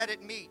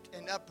at meat,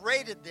 and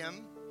upbraided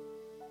them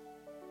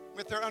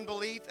with their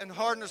unbelief and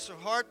hardness of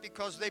heart,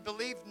 because they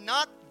believed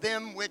not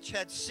them which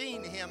had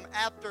seen him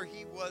after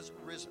he was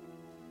risen.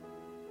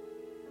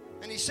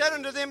 And he said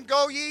unto them,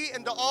 Go ye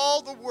into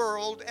all the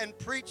world, and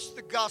preach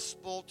the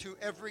gospel to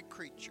every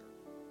creature.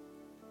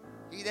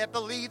 He that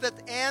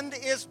believeth and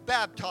is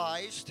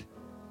baptized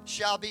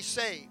shall be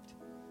saved,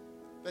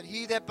 but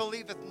he that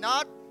believeth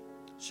not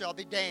shall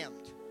be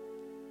damned.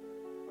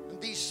 And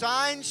these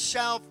signs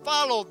shall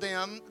follow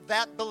them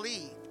that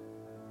believe.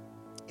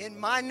 In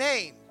my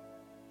name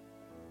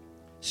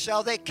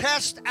shall they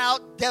cast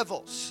out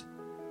devils.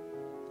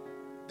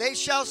 They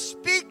shall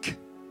speak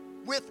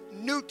with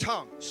new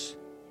tongues.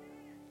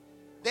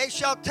 They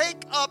shall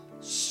take up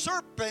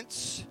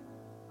serpents,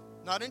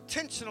 not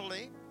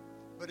intentionally,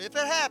 but if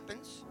it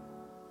happens,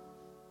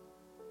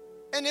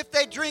 and if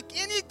they drink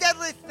any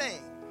deadly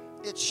thing,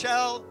 it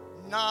shall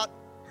not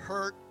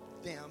hurt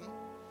them.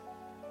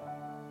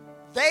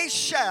 They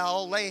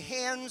shall lay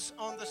hands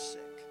on the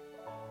sick,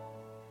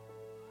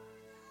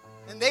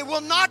 and they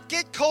will not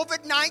get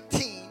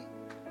COVID-19.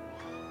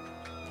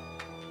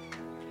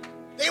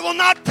 They will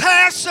not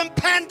pass some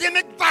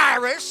pandemic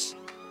virus.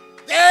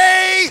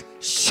 They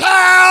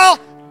shall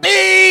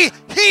be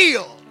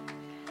healed.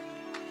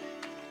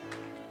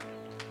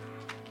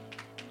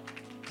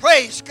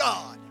 Praise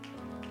God.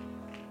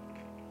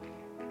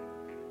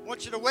 I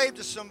want you to wave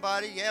to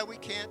somebody. Yeah, we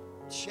can't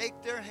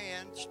shake their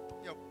hand,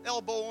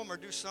 elbow them or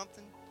do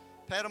something.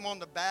 Pat them on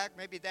the back.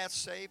 Maybe that's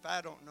safe.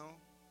 I don't know.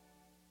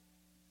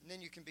 And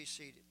then you can be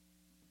seated.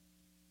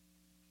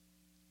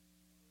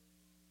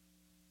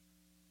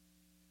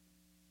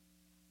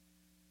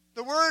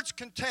 The words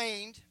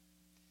contained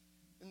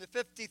in the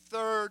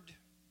 53rd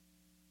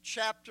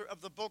chapter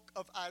of the book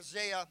of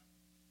Isaiah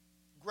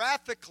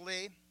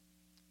graphically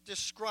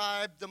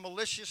describe the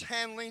malicious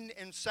handling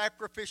and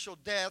sacrificial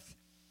death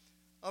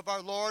of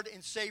our Lord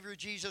and Savior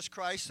Jesus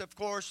Christ. Of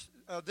course,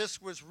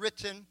 this was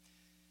written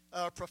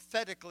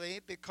prophetically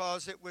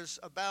because it was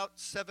about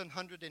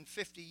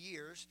 750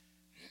 years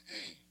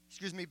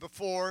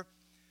before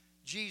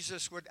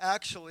Jesus would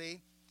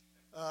actually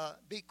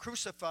be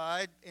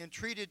crucified and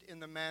treated in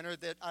the manner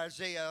that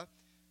Isaiah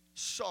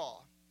saw.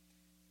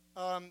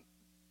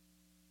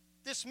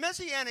 This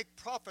messianic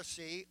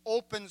prophecy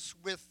opens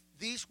with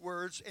these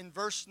words in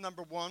verse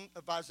number 1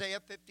 of Isaiah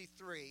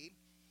 53.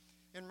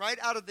 And right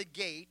out of the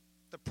gate,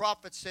 the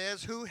prophet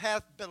says, Who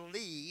hath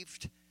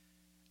believed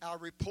our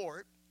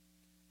report,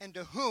 and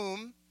to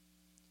whom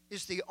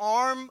is the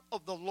arm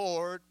of the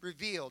Lord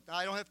revealed? Now,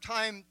 I don't have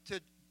time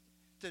to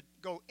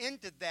go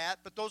into that,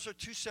 but those are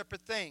two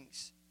separate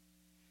things.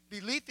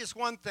 Belief is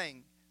one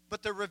thing,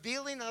 but the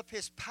revealing of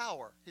his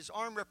power, his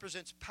arm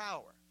represents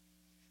power.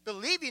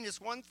 Believing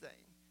is one thing,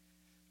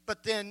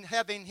 but then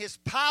having his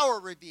power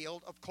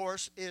revealed, of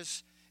course,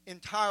 is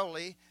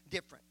entirely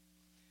different.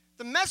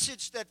 The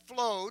message that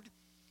flowed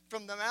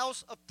from the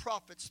mouths of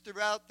prophets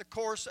throughout the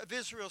course of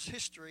Israel's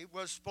history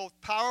was both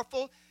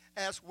powerful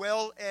as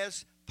well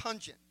as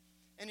pungent.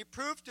 And it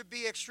proved to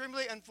be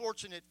extremely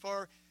unfortunate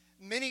for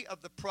many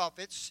of the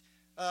prophets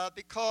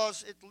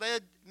because it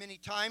led many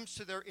times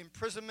to their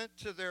imprisonment,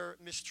 to their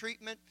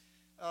mistreatment,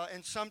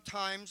 and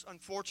sometimes,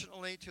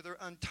 unfortunately, to their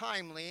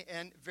untimely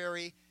and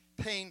very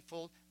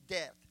painful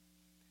death.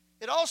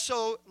 It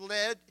also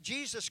led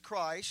Jesus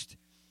Christ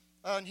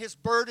and his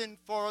burden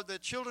for the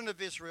children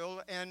of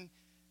Israel and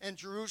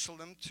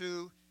Jerusalem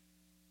to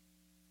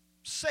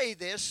say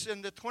this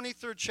in the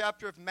 23rd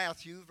chapter of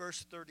Matthew,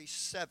 verse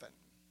 37.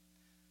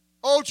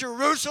 Oh,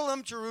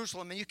 Jerusalem,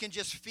 Jerusalem. And you can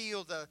just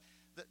feel the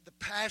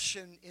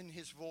passion in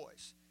his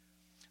voice.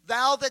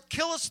 Thou that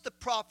killest the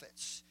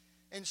prophets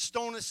and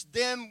stonest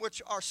them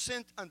which are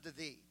sent unto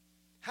thee.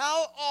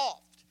 How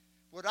oft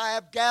would I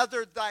have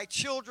gathered thy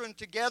children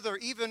together,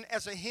 even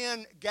as a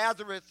hen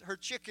gathereth her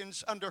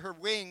chickens under her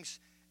wings,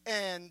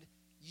 and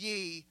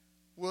ye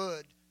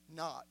would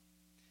not.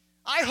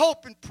 I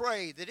hope and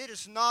pray that it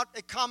is not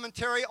a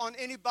commentary on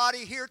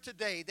anybody here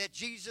today that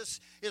Jesus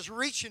is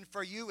reaching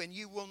for you and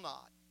you will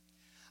not.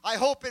 I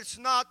hope it's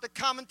not the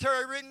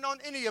commentary written on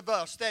any of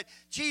us that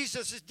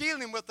Jesus is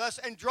dealing with us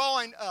and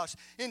drawing us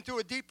into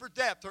a deeper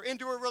depth or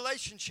into a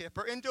relationship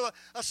or into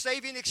a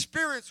saving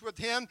experience with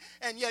him,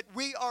 and yet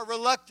we are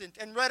reluctant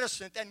and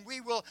reticent and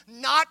we will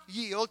not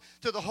yield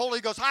to the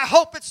Holy Ghost. I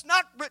hope it's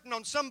not written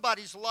on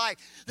somebody's life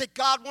that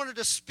God wanted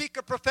to speak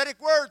a prophetic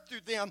word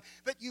through them,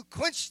 but you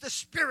quenched the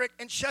Spirit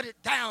and shut it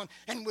down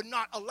and would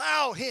not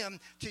allow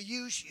him to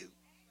use you.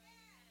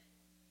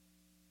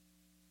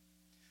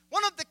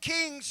 One of the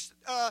kings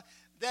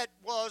that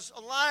was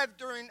alive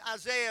during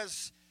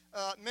Isaiah's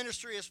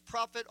ministry as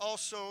prophet,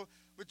 also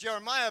with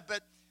Jeremiah,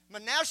 but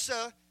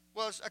Manasseh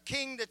was a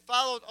king that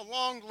followed a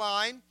long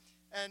line,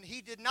 and he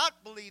did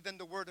not believe in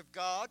the word of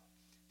God,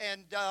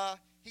 and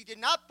he did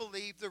not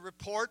believe the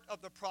report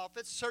of the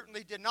prophets,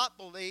 certainly did not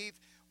believe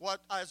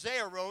what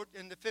Isaiah wrote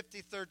in the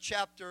 53rd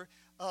chapter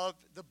of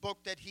the book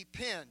that he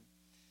penned.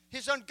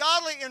 His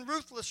ungodly and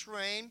ruthless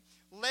reign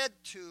led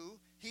to,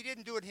 he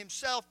didn't do it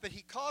himself, but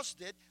he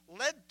caused it,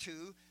 led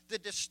to the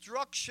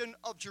destruction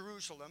of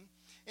Jerusalem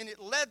and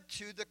it led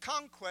to the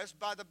conquest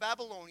by the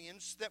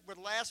Babylonians that would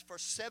last for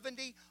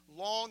 70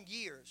 long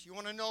years. You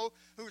want to know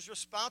who was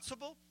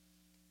responsible?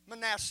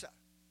 Manasseh.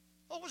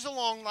 Well, it was a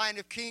long line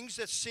of kings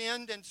that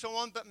sinned and so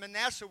on, but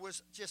Manasseh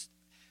was just,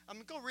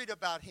 go read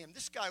about him.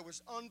 This guy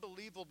was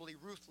unbelievably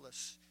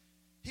ruthless.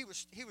 He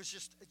was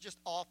just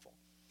awful.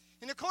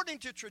 And according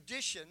to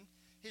tradition,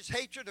 his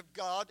hatred of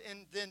God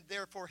and then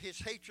therefore his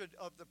hatred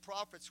of the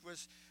prophets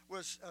was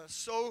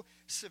so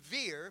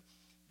severe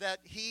that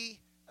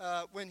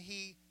when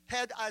he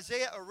had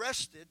Isaiah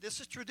arrested, this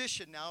is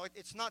tradition now,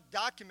 it's not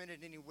documented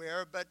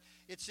anywhere, but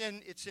it's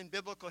in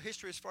biblical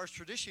history as far as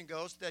tradition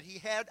goes, that he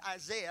had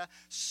Isaiah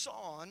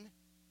sawn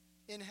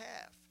in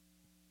half.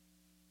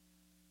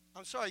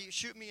 I'm sorry, you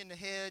shoot me in the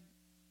head,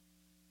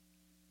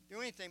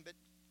 do anything, but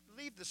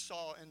leave the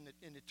saw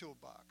in the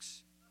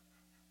toolbox.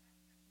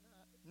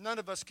 None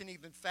of us can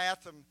even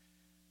fathom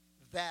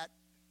that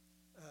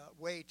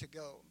way to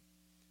go.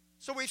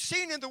 So we've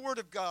seen in the Word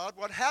of God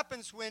what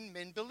happens when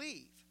men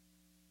believe.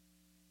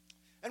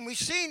 And we've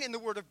seen in the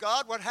Word of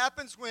God what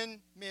happens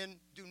when men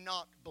do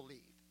not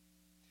believe.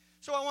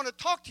 So I want to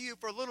talk to you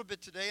for a little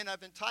bit today, and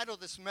I've entitled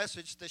this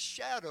message, The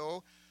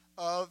Shadow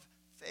of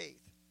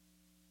Faith.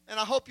 And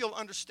I hope you'll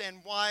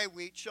understand why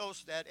we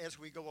chose that as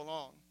we go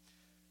along.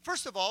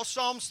 First of all,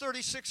 Psalms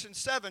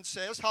 36:7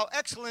 says, "How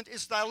excellent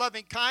is thy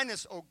loving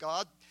kindness, O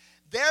God.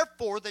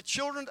 Therefore the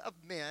children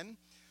of men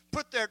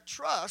put their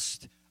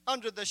trust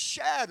under the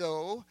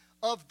shadow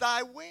of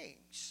thy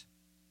wings."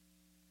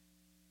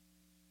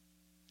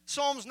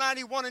 Psalms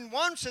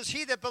 91:1 says,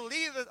 "He that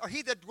believeth, or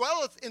he that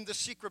dwelleth in the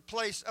secret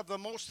place of the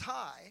Most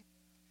High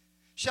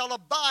shall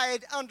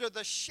abide under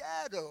the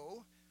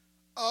shadow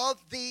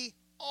of the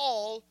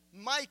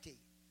Almighty."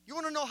 You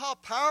want to know how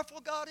powerful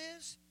God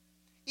is?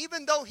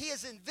 Even though he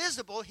is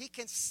invisible, he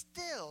can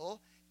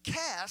still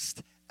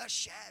cast a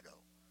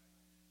shadow.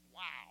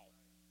 Wow.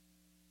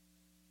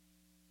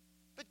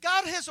 But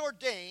God has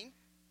ordained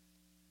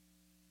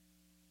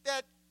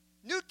that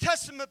New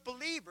Testament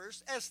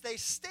believers, as they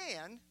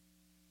stand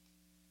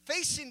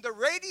facing the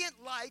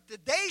radiant light, the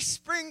day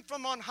spring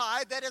from on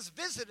high that has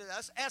visited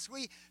us, as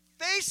we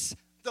face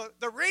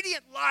the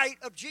radiant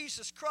light of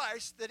Jesus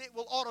Christ, that it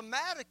will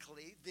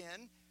automatically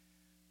then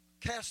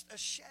cast a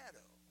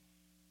shadow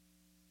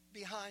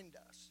behind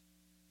us.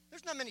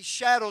 There's not many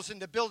shadows in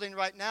the building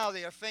right now.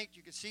 They are faint.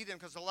 You can see them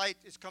because the light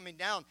is coming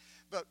down.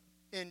 But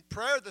in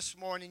prayer this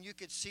morning, you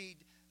could see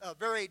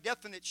very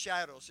definite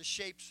shadows, the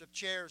shapes of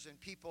chairs and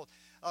people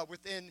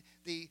within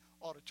the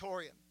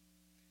auditorium.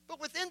 But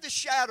within the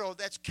shadow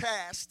that's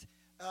cast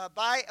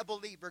by a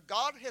believer,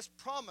 God has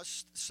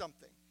promised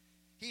something.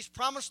 He's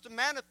promised to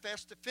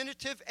manifest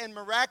definitive and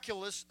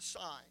miraculous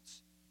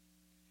signs.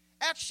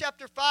 Acts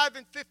chapter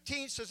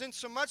 5:15 says,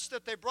 "Insomuch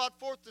that they brought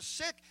forth the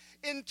sick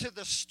into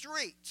the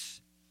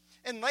streets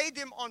and laid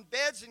them on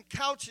beds and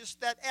couches,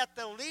 that at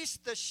the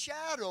least the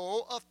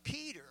shadow of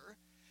Peter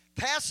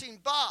passing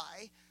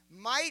by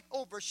might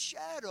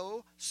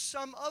overshadow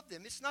some of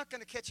them." It's not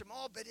going to catch them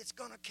all, but it's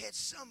going to catch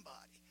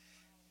somebody.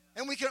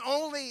 And we can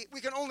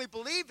only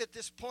believe at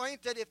this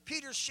point that if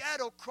Peter's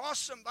shadow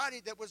crossed somebody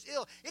that was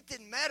ill, it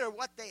didn't matter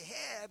what they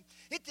had.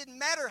 It didn't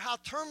matter how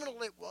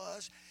terminal it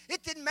was.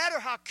 It didn't matter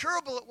how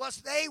curable it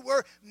was. They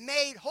were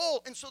made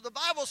whole. And so the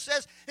Bible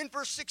says in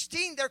verse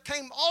 16, "There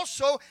came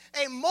also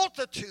a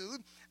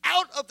multitude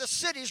out of the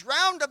cities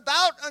round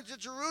about unto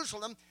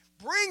Jerusalem,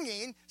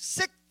 bringing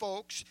sick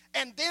folks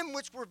and them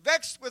which were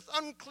vexed with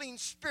unclean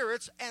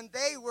spirits, and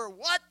they were"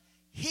 what?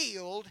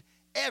 "Healed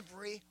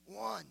every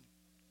one."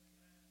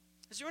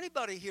 Is there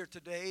anybody here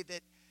today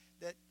that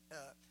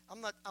I'm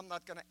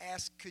not going to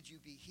ask, could you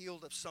be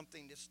healed of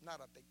something that's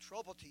not a big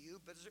trouble to you,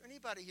 but is there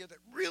anybody here that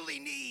really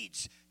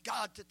needs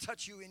God to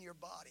touch you in your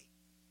body?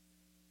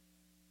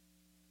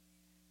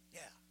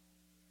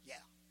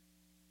 Yeah.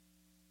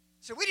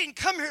 So we didn't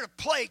come here to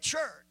play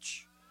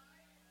church.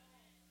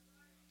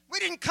 We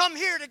didn't come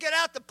here to get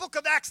out the book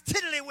of Acts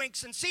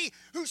tiddlywinks and see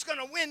who's going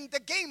to win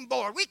the game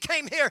board. We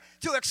came here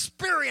to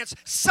experience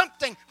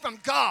something from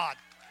God.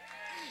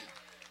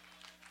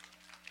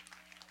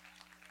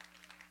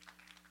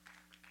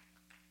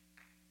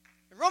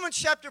 In Romans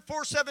chapter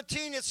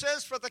 4:17, it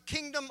says, "For the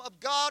kingdom of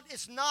God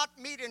is not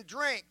meat and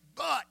drink,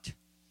 but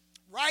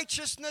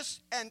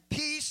righteousness and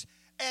peace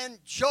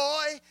and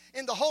joy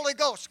in the Holy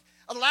Ghost."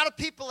 A lot of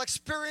people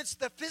experience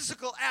the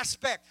physical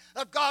aspect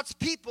of God's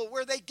people,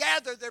 where they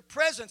gather, their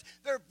presence,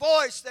 their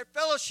voice, their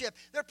fellowship,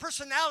 their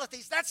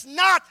personalities. That's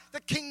not the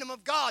kingdom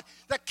of God.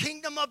 The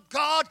kingdom of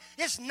God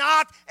is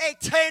not a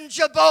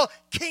tangible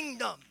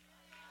kingdom.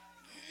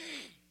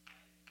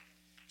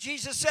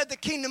 Jesus said the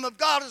kingdom of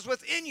God is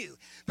within you.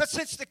 But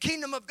since the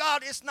kingdom of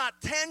God is not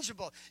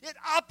tangible, it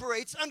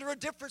operates under a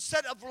different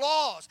set of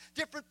laws,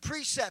 different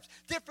precepts,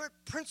 different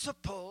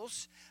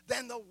principles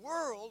than the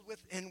world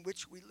within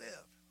which we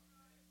live.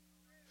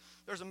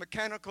 There's a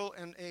mechanical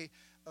and a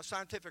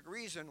scientific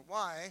reason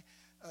why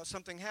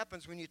something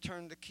happens when you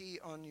turn the key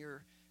on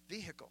your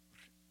vehicle.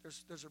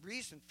 There's a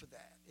reason for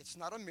that. It's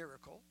not a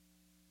miracle.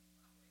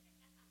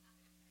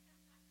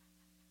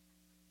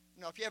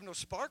 Now, if you have no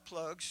spark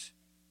plugs,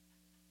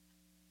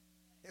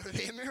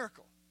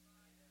 miracle.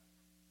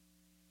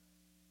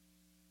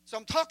 So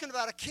I'm talking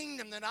about a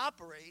kingdom that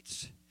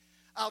operates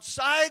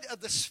outside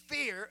of the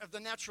sphere of the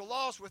natural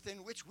laws within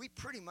which we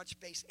pretty much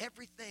base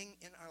everything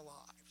in our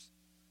lives.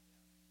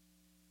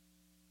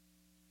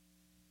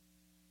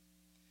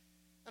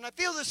 And I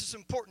feel this is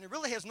important. It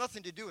really has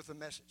nothing to do with the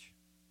message.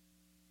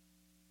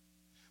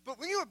 But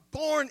when you are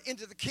born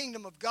into the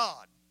kingdom of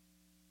God,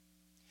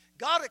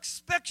 God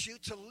expects you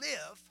to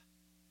live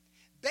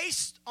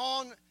based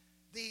on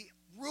the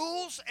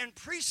rules and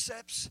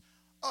precepts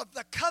of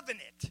the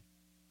covenant.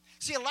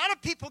 See, a lot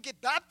of people get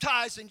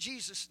baptized in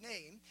Jesus'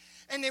 name,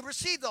 and they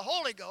receive the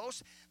Holy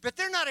Ghost, but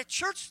they're not at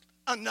church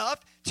enough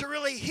to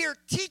really hear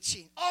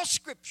teaching. All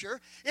Scripture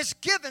is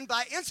given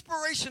by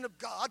inspiration of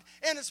God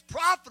and is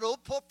profitable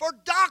for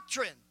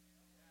doctrine,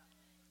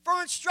 for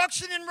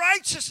instruction in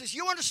righteousness.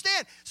 You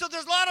understand? So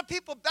there's a lot of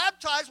people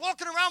baptized,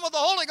 walking around with the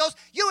Holy Ghost.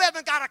 You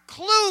haven't got a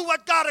clue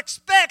what God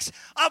expects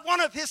of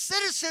one of His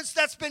citizens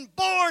that's been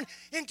born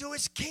into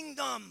His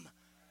kingdom.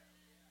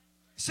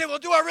 You say, well,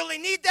 do I really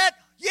need that?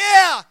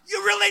 Yeah,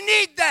 you really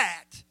need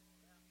that.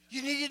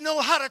 You need to know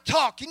how to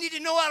talk. You need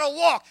to know how to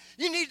walk.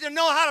 You need to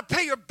know how to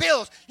pay your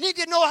bills. You need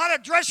to know how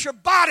to dress your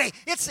body.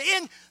 It's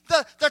in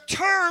the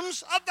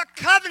terms of the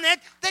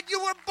covenant that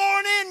you were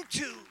born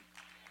into.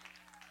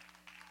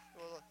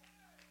 Well,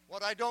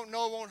 what I don't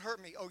know won't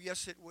hurt me. Oh,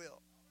 yes, it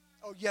will.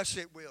 Oh, yes,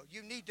 it will.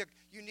 You need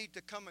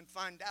to come and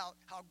find out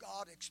how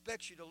God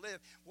expects you to live.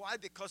 Why?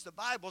 Because the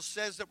Bible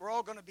says that we're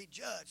all going to be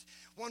judged.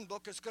 One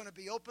book is going to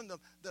be open, the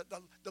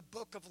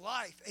book of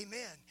life. Amen.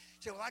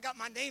 You say, well, I got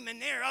my name in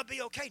there. I'll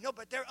be okay. No,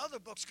 but there are other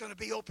books going to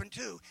be open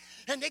too.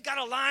 And they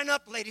got to line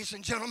up, ladies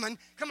and gentlemen.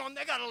 Come on,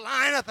 they got to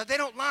line up. If they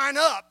don't line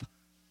up,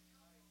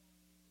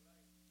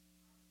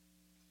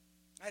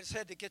 I just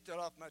had to get that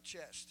off my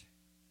chest.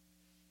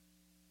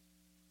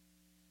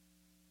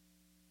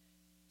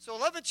 So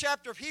 11th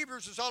chapter of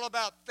Hebrews is all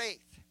about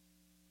faith.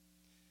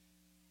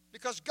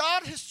 Because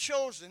God has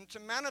chosen to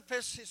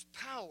manifest His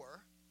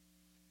power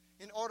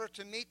in order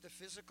to meet the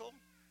physical,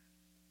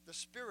 the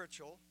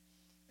spiritual,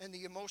 and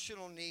the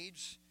emotional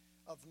needs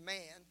of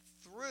man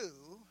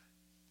through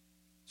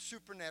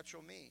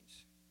supernatural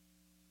means.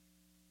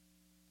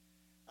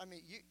 I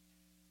mean,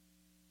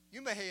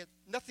 you may have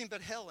nothing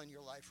but hell in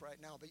your life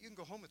right now, but you can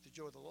go home with the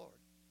joy of the Lord.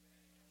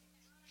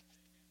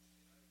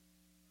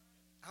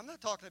 I'm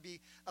not talking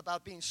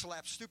about being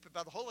slapped stupid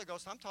by the Holy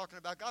Ghost. I'm talking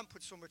about God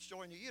put so much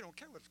joy in you, you don't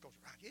care what goes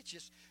around you.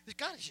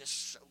 God is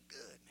just so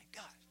good, man.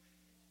 God.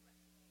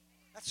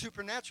 That's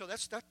supernatural.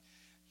 That's not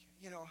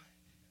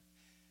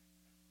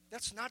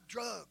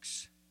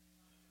drugs.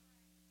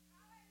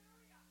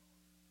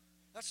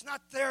 That's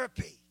not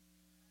therapy.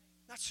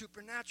 That's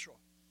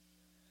supernatural.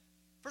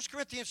 1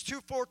 Corinthians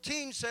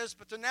 2:14 says,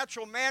 but the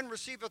natural man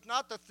receiveth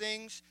not the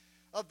things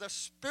of the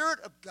Spirit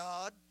of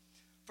God,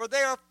 for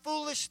they are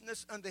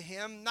foolishness unto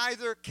him,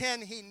 neither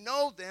can he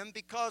know them,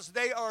 because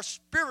they are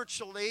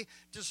spiritually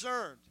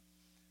discerned.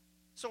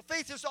 So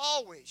faith is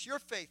always, your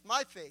faith,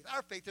 my faith,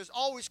 our faith is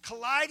always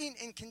colliding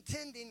and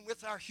contending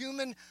with our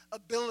human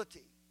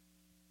ability,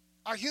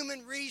 our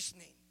human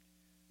reasoning.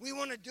 We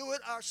want to do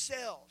it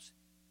ourselves.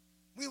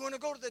 We want to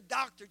go to the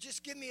doctor.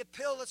 Just give me a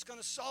pill that's going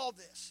to solve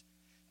this.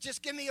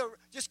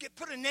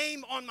 Put a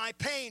name on my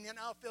pain and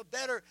I'll feel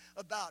better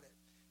about it.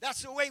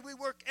 That's the way we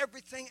work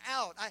everything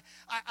out.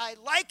 I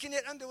liken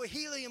it unto a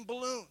helium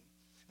balloon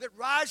that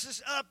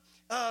rises up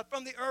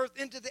from the earth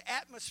into the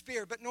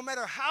atmosphere. But no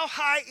matter how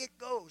high it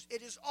goes,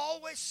 it is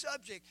always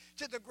subject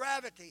to the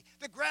gravity.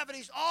 The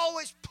gravity's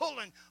always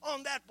pulling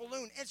on that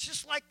balloon. It's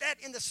just like that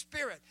in the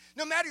Spirit.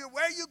 No matter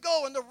where you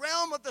go in the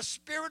realm of the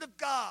Spirit of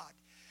God,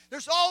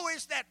 there's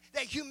always that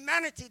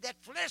humanity,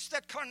 that flesh,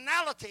 that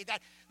carnality,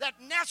 that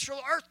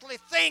natural earthly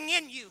thing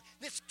in you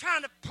that's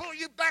trying to pull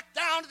you back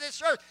down to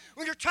this earth.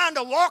 When you're trying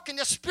to walk in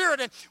the Spirit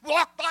and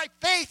walk by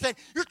faith and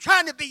you're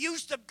trying to be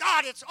used of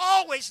God, it's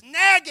always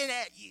nagging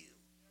at you.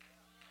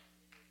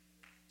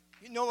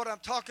 You know what I'm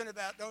talking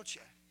about, don't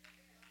you?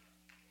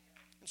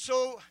 And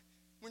so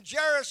when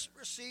Jairus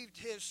received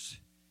his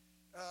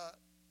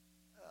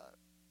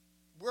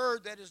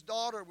word that his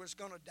daughter was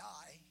going to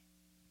die,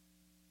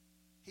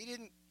 he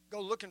didn't go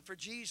looking for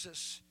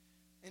Jesus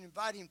and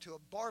invite him to a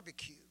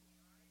barbecue.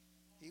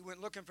 He went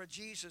looking for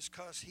Jesus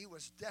because he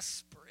was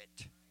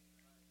desperate.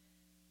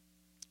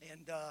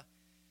 And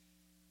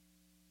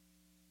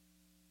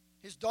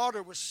his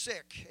daughter was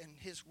sick and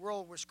his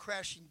world was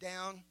crashing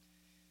down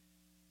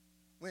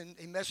when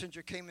a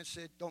messenger came and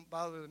said, don't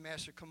bother the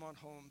master, come on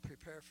home,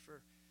 prepare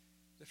for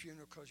the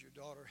funeral because your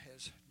daughter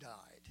has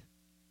died.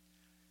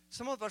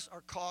 Some of us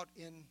are caught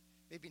in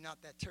maybe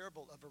not that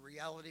terrible of a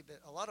reality,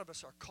 but a lot of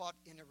us are caught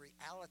in a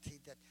reality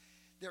that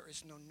there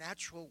is no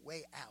natural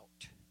way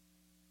out.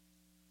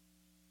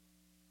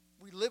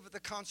 We live with the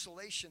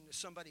consolation that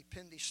somebody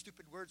penned these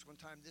stupid words one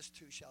time, this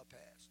too shall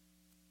pass.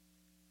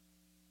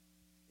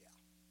 Yeah.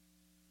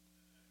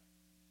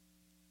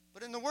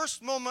 But in the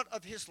worst moment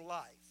of his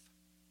life,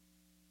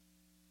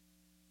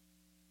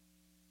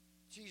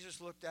 Jesus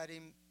looked at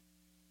him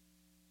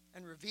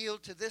and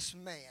revealed to this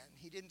man.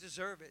 He didn't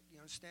deserve it. You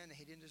understand?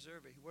 He didn't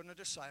deserve it. He wasn't a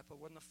disciple,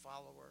 wasn't a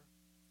follower.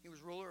 He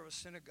was ruler of a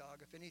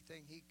synagogue. If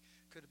anything, he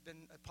could have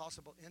been a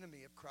possible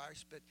enemy of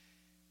Christ. But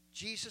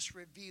Jesus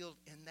revealed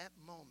in that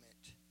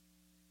moment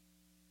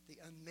the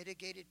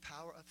unmitigated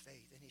power of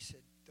faith. And he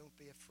said, don't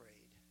be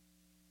afraid.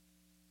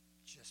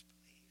 Just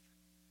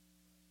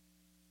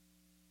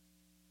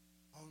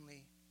believe.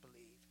 Only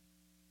believe.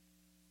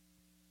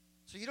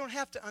 So you don't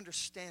have to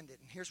understand it.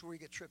 And here's where we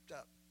get tripped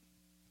up.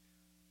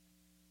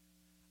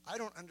 I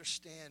don't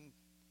understand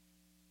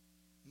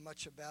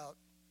much about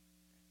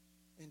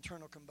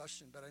internal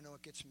combustion, but I know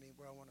it gets me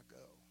where I want to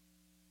go.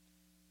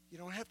 You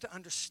don't have to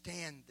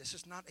understand. This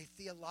is not a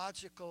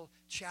theological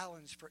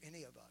challenge for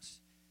any of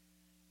us.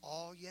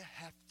 All you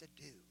have to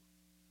do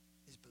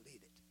is believe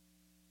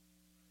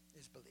it.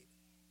 Is believe it.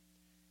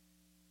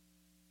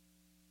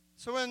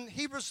 So in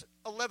Hebrews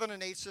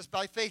 11:8 says,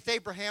 by faith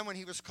Abraham, when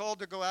he was called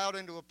to go out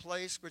into a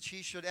place which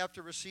he should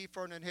after receive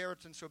for an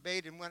inheritance,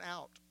 obeyed and went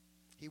out.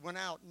 He went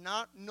out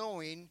not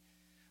knowing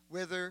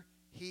whither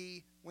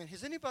he went.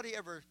 Has anybody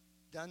ever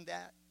done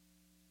that?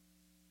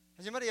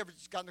 Has anybody ever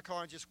just got in the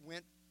car and just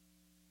went?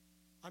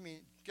 I mean,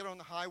 get on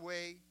the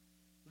highway,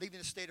 leaving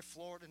the state of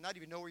Florida, and not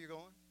even know where you're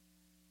going?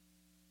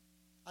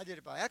 I did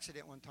it by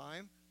accident one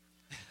time.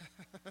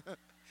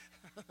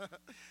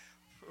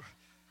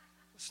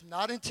 It's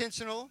not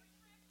intentional.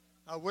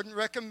 I wouldn't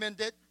recommend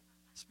it,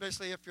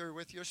 especially if you're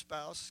with your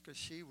spouse, because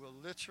she will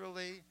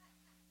literally,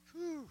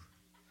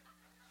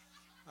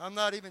 I'm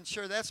not even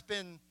sure. That's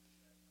been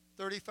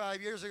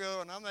 35 years ago,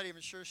 and I'm not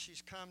even sure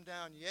she's calmed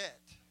down yet.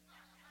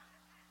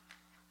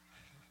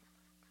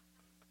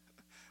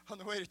 On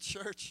the way to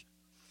church,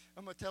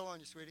 I'm going to tell on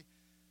you, sweetie.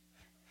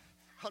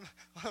 On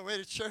the way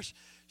to church,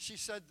 she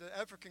said the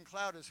African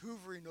cloud is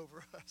hoovering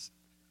over us.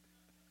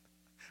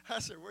 I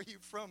said, where are you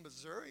from,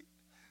 Missouri?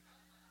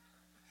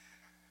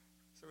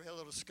 So we had a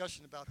little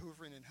discussion about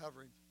hoovering and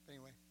hovering.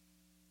 Anyway.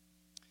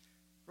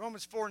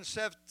 Romans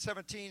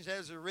 4:17,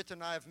 as is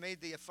written, I have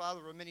made thee a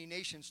father of many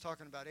nations,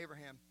 talking about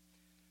Abraham.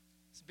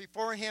 So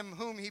before him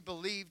whom he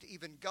believed,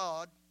 even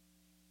God,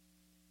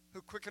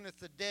 who quickeneth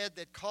the dead,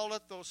 that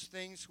calleth those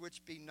things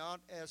which be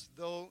not as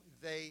though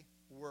they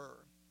were.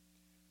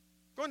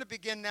 I'm going to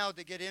begin now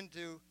to get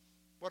into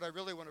what I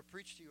really want to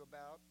preach to you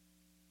about.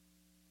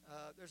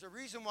 There's a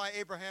reason why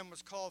Abraham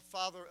was called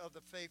father of the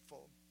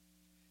faithful,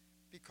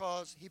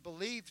 because he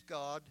believed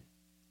God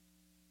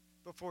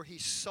before he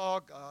saw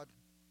God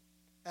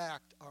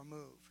act or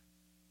move.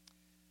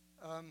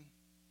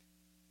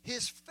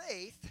 His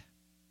faith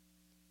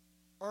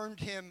earned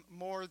him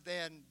more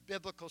than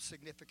biblical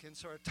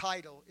significance or a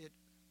title. It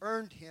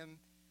earned him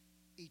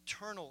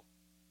eternal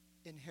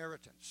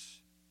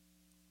inheritance.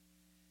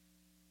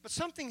 But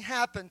something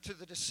happened to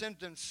the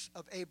descendants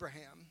of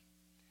Abraham.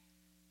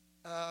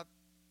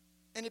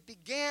 And it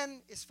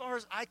began, as far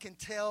as I can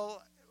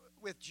tell,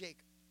 with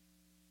Jacob.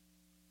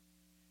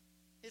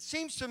 It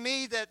seems to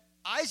me that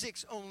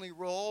Isaac's only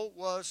role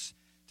was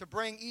to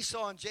bring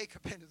Esau and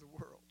Jacob into the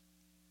world.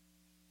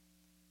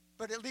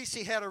 But at least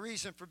he had a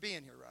reason for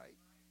being here, right?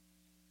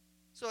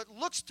 So it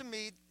looks to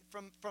me,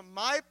 from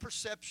my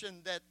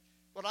perception, that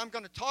what I'm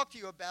going to talk to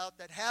you about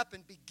that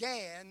happened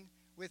began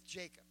with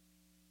Jacob.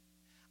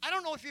 I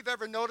don't know if you've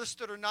ever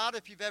noticed it or not,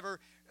 if you've ever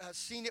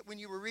seen it when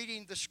you were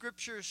reading the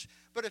scriptures,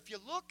 but if you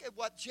look at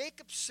what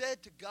Jacob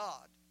said to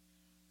God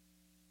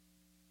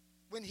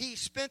when he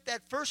spent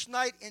that first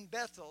night in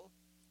Bethel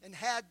and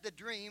had the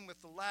dream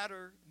with the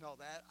ladder and all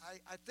that,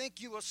 I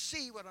think you will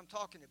see what I'm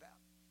talking about.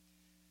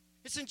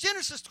 It's in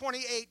Genesis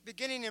 28,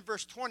 beginning in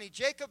verse 20.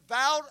 Jacob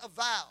vowed a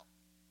vow,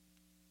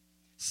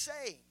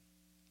 saying,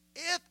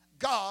 if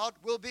God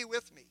will be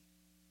with me.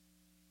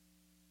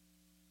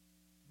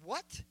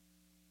 What?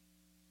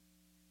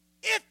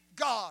 If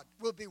God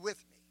will be with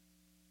me.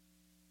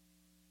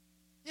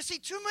 You see,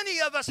 too many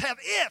of us have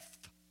if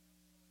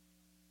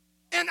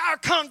in our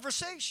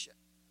conversation.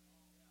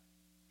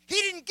 He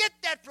didn't get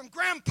that from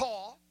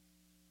Grandpa,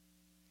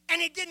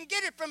 and he didn't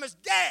get it from his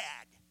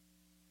dad.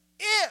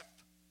 If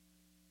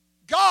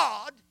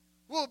God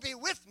will be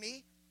with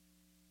me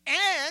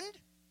and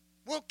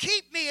will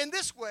keep me in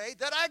this way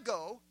that I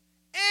go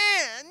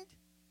and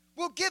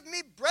will give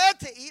me bread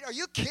to eat. Are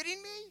you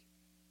kidding me?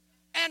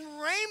 And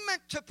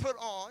raiment to put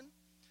on,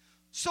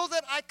 so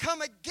that I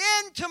come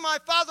again to my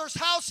Father's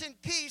house in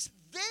peace,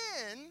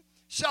 then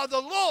shall the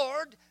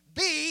Lord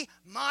be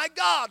my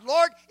God.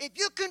 Lord, if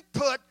you can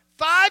put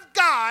 5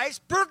 guys,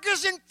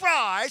 burgers and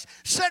fries,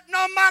 sitting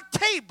on my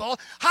table,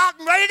 hot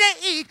and ready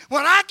to eat,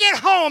 when I get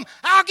home,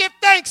 I'll give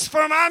thanks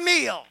for my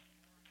meal.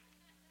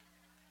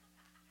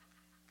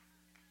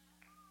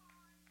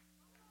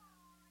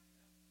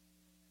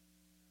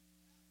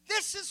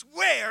 This is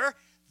where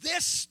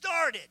this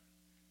started.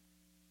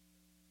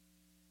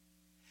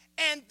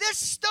 And this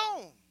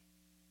stone,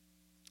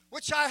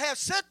 which I have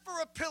set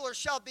for a pillar,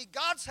 shall be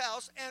God's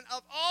house, and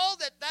of all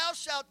that thou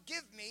shalt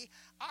give me,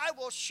 I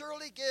will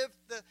surely give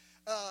the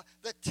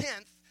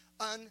 10th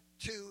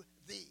unto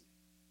thee.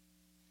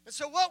 And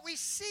so what we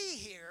see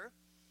here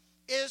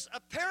is a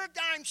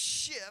paradigm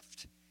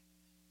shift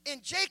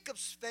in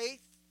Jacob's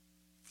faith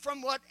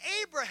from what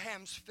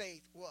Abraham's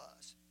faith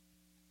was,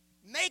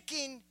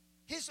 making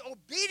his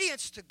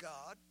obedience to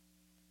God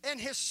and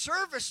his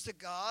service to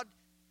God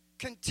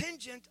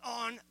contingent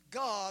on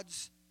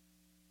God's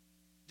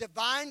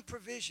divine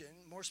provision,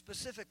 more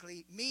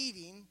specifically,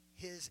 meeting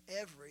his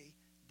every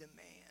demand.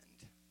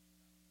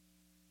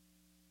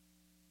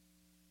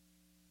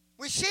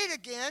 We see it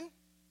again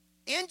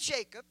in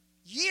Jacob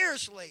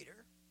years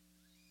later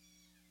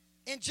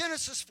in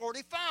Genesis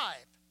 45.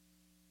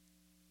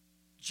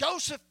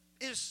 Joseph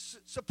is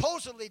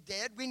supposedly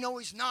dead. We know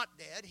he's not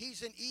dead.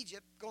 He's in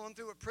Egypt going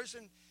through a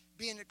prison,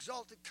 being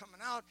exalted,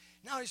 coming out.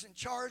 Now he's in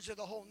charge of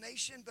the whole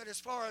nation. But as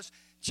far as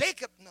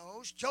Jacob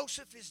knows,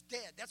 Joseph is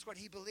dead. That's what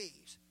he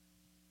believes.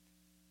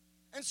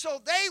 And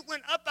so they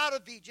went up out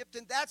of Egypt,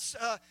 and that's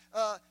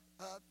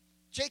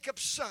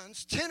Jacob's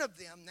sons, 10 of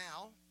them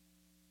now,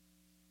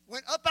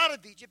 went up out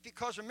of Egypt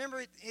because,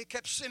 remember, he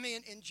kept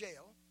Simeon in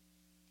jail.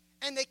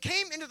 And they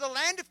came into the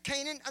land of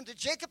Canaan unto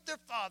Jacob their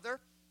father,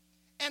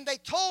 and they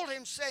told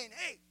him, saying,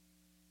 hey,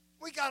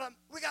 we got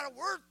a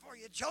word for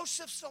you.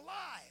 Joseph's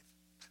alive.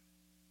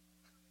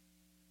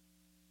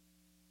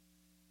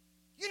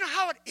 You know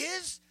how it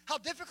is, how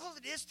difficult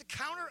it is to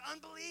counter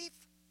unbelief?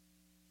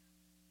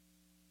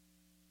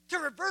 To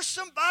reverse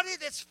somebody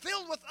that's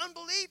filled with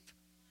unbelief?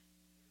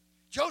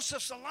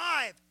 Joseph's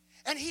alive,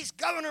 and he's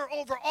governor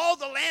over all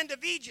the land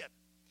of Egypt.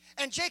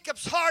 And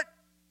Jacob's heart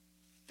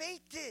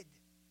fainted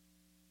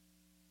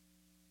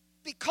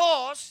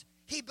because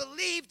he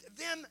believed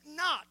them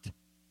not.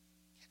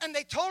 And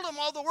they told him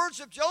all the words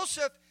of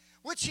Joseph,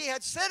 which he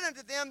had said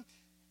unto them.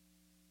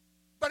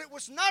 But it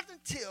was not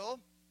until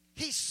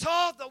he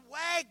saw the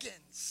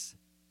wagons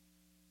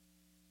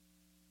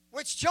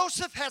which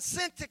Joseph had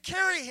sent to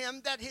carry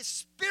him that his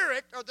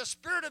spirit, or the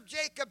spirit of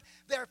Jacob,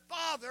 their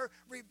father,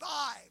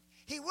 revived.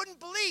 He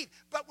wouldn't believe,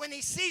 but when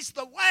he sees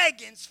the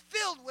wagons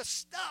filled with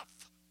stuff,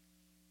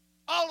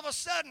 all of a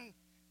sudden,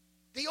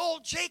 the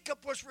old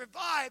Jacob was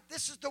revived.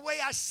 This is the way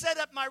I set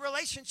up my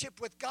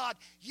relationship with God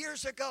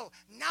years ago.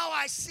 Now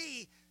I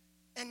see,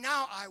 and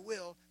now I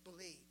will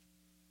believe.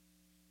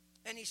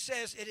 And he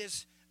says, it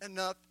is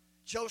enough.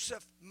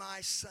 Joseph, my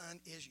son,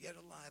 is yet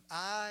alive.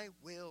 I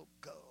will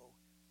go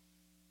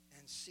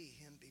and see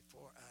him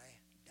before I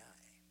die.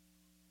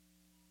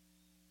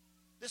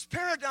 This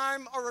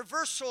paradigm or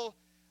reversal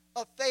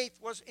of faith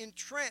was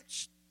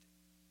entrenched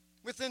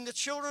within the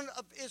children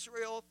of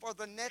Israel for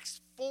the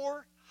next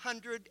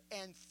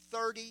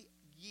 430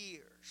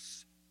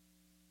 years.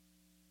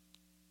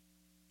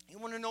 You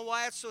want to know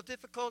why it's so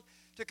difficult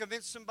to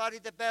convince somebody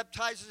that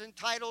baptizes in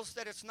titles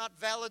that it's not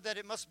valid, that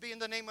it must be in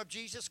the name of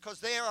Jesus? Because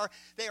they are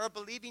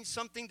believing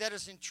something that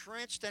is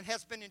entrenched and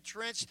has been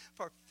entrenched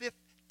for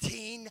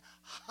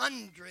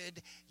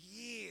 1,500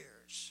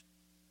 years.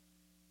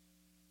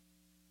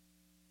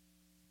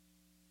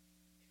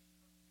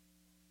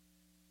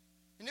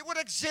 And it would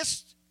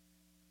exist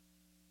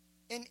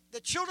in the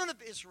children of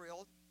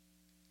Israel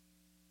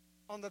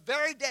on the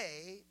very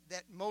day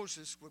that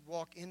Moses would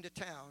walk into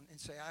town and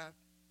say, I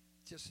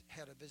just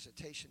had a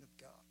visitation of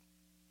God.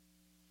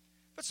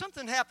 But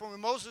something happened when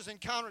Moses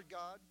encountered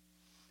God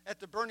at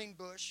the burning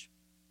bush.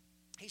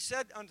 He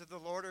said unto the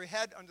Lord, or he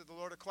had unto the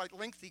Lord a quite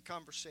lengthy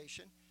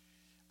conversation.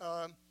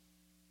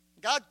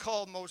 God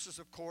called Moses,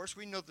 of course,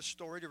 we know the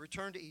story, to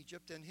return to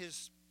Egypt, and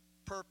his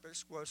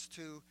purpose was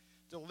to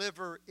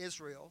deliver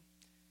Israel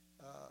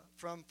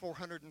from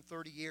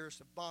 430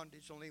 years of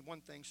bondage. Only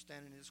one thing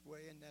standing in his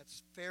way, and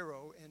that's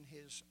Pharaoh and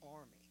his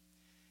army.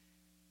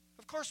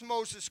 Of course,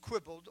 Moses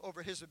quibbled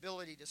over his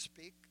ability to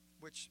speak,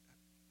 which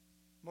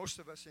most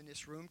of us in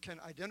this room can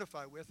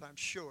identify with, I'm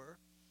sure.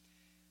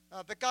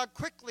 But God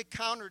quickly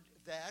countered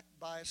that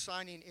by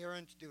assigning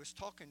Aaron to do his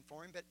talking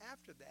for him. But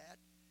after that,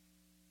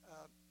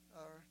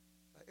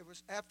 it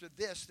was after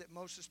this that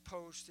Moses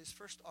posed his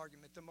first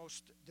argument, the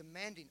most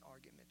demanding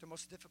argument, the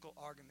most difficult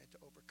argument to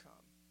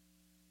overcome.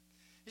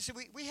 You see,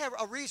 we have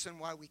a reason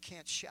why we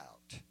can't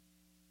shout.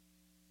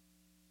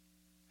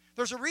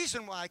 There's a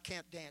reason why I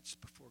can't dance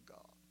before God.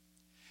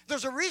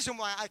 There's a reason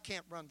why I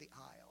can't run the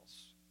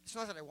aisles. It's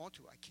not that I want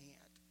to, I can't.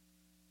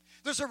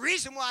 There's a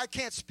reason why I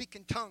can't speak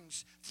in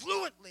tongues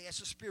fluently as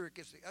the Spirit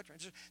gives the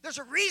utterance. There's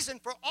a reason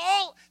for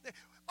all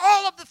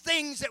of the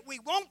things that we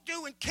won't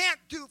do and can't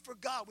do for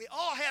God. We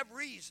all have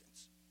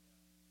reasons.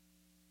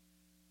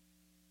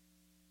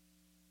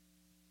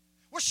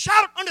 Well,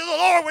 shout unto the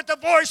Lord with the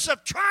voice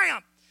of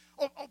triumph.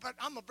 Oh, but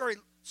I'm a very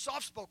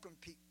soft-spoken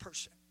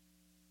person.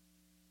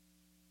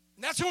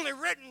 And that's only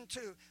written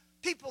to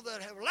people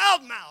that have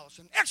loud mouths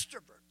and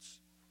extroverts.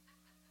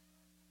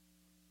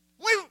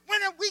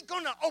 When are we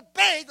going to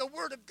obey the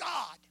Word of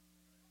God?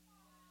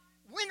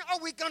 When are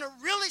we going to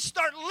really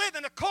start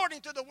living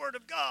according to the Word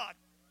of God?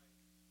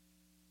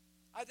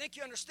 I think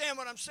you understand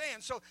what I'm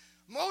saying. So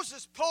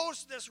Moses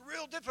posed this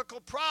real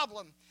difficult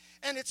problem.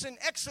 And it's in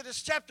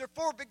Exodus chapter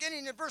 4,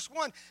 beginning in verse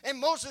 1. And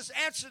Moses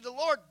answered the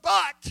Lord,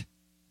 but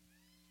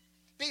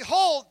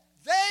behold,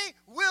 they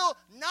will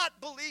not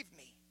believe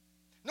me,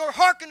 nor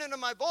hearken unto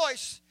my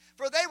voice,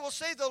 for they will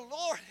say, the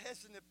Lord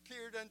hasn't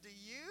appeared unto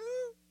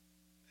you.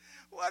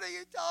 What are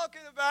you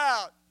talking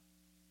about?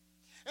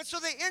 And so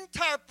the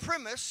entire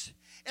premise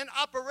and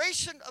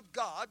operation of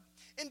God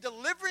in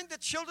delivering the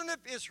children of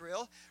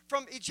Israel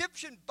from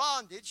Egyptian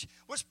bondage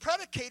was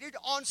predicated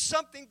on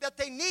something that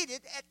they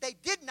needed that they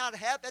did not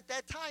have at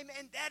that time,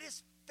 and that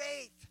is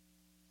faith.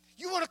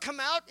 You want to come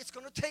out, it's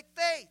going to take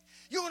faith.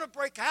 You want to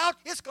break out,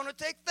 it's going to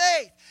take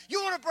faith.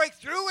 You want to break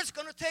through, it's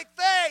going to take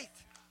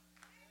faith.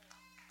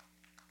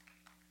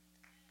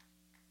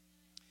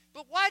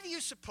 But why do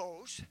you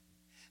suppose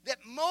that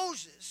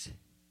Moses,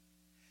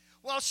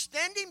 while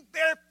standing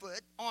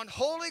barefoot on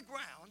holy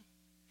ground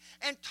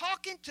and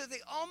talking to the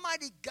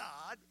Almighty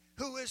God,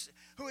 who is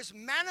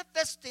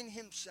manifesting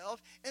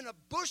himself in a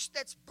bush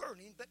that's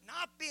burning but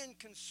not being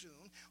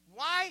consumed,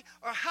 why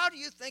or how do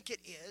you think it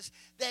is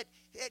that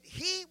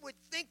he would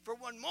think for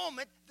one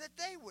moment that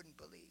they wouldn't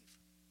believe?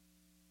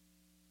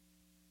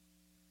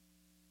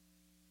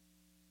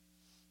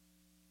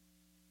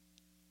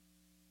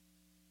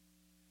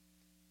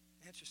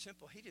 Answer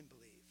simple, he didn't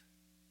believe.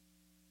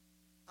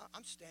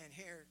 I'm standing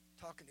here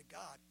talking to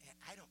God, and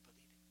I don't believe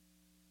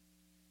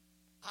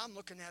it. I'm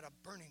looking at a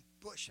burning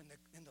bush, and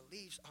the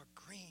leaves are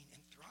green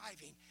and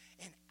thriving,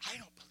 and I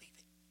don't believe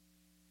it.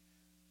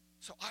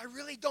 So I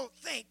really don't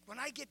think when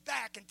I get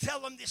back and tell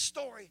them this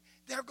story,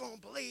 they're going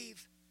to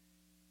believe.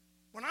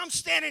 When I'm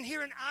standing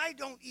here and I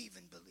don't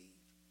even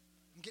believe.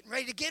 I'm getting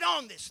ready to get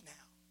on this now.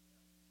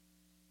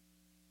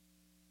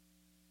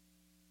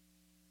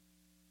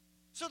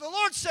 So the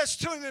Lord says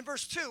to him in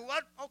verse 2,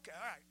 what? Okay,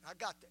 all right, I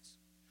got this.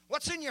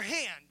 What's in your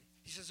hand?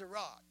 He says, a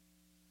rod.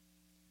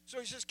 So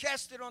he says,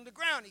 cast it on the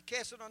ground. He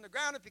cast it on the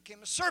ground. It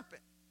became a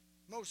serpent.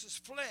 Moses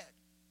fled.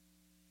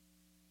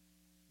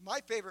 My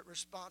favorite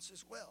response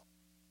as well.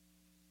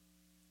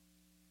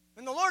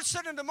 And the Lord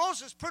said unto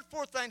Moses, put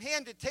forth thine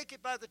hand and take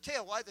it by the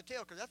tail. Why the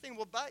tail? Because that thing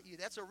will bite you.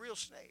 That's a real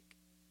snake.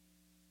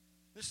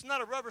 This is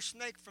not a rubber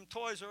snake from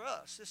Toys R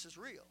Us. This is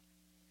real.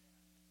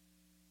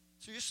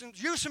 So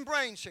use some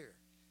brains here.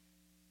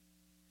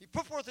 He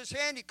put forth his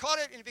hand, he caught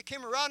it, and it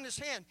became a rod in his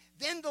hand.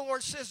 Then the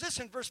Lord says this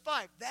in verse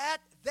 5, that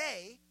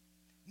they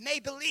may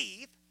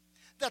believe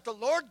that the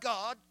Lord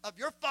God of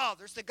your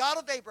fathers, the God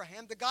of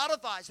Abraham, the God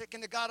of Isaac,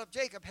 and the God of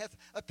Jacob hath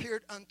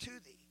appeared unto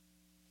thee.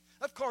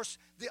 Of course,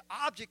 the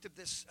object of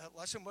this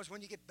lesson was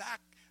when you get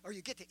back or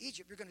you get to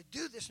Egypt, you're going to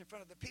do this in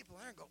front of the people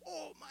there and go,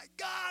 oh my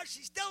gosh,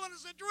 he's telling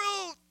us the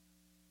truth.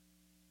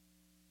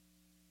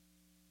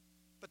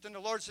 But then the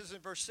Lord says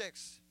in verse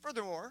 6,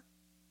 furthermore,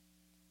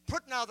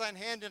 put now thine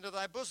hand into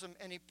thy bosom.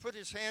 And he put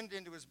his hand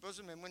into his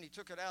bosom, and when he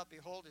took it out,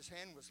 behold, his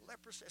hand was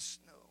leprous as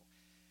snow.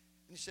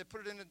 And he said,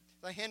 put it into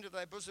thy hand to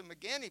thy bosom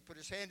again. He put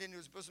his hand into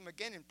his bosom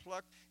again and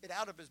plucked it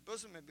out of his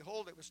bosom, and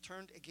behold, it was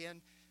turned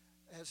again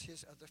as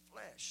his other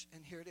flesh.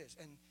 And here it is.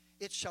 And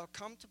it shall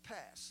come to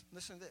pass,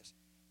 listen to this,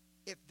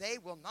 if they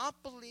will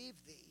not believe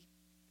thee,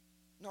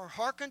 nor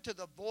hearken to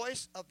the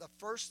voice of the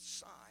first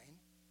sign,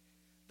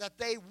 that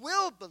they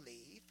will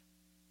believe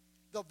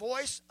the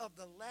voice of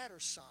the latter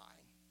sign.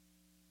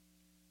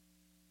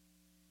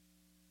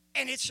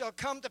 And it shall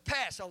come to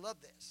pass, I love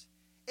this,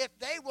 if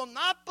they will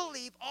not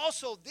believe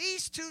also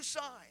these two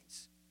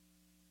signs,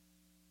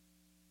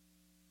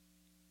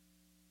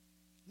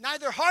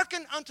 neither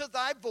hearken unto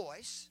thy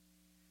voice,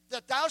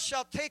 that thou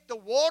shalt take the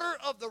water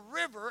of the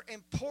river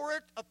and pour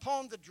it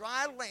upon the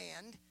dry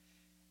land,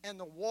 and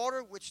the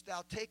water which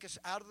thou takest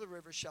out of the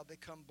river shall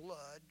become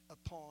blood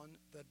upon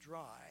the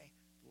dry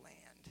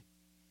land.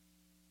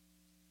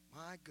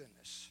 My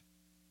goodness.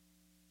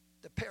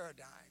 The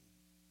paradigm.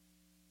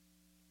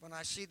 When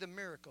I see the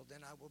miracle, then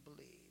I will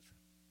believe.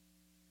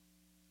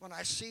 When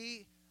I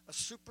see a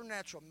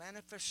supernatural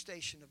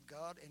manifestation of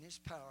God and his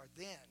power,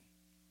 then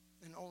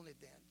and only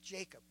then,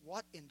 Jacob,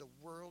 what in the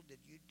world did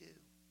you do?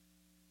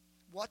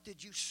 What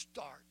did you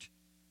start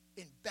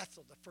in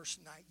Bethel the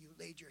first night you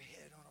laid your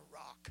head on a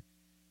rock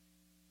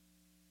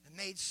and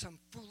made some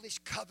foolish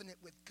covenant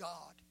with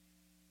God?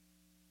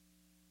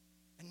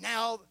 And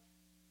now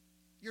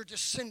your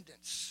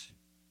descendants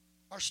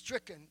are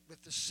stricken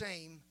with the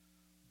same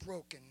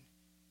broken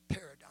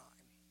paradigm.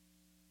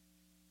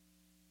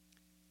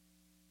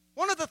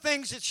 One of the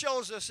things it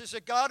shows us is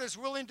that God is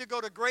willing to go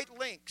to great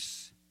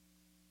lengths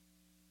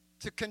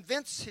to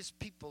convince his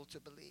people to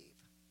believe.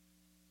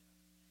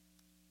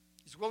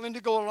 He's willing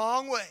to go a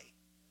long way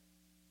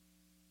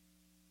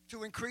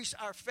to increase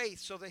our faith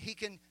so that he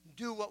can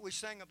do what we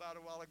sang about a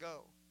while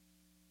ago.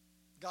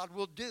 God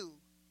will do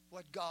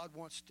what God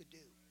wants to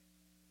do.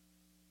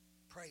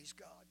 Praise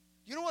God.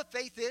 You know what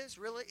faith is,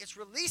 really? It's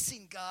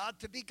releasing God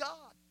to be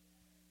God.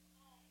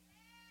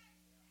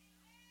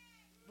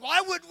 Why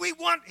would we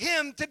want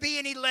him to be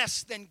any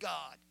less than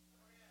God?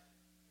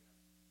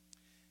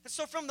 And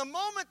so from the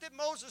moment that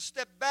Moses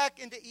stepped back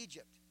into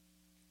Egypt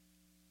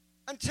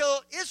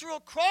until Israel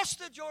crossed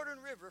the Jordan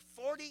River,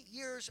 40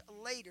 years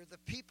later, the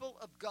people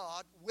of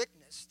God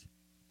witnessed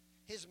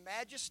his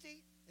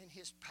majesty and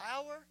his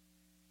power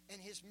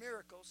and his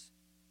miracles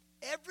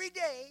every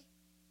day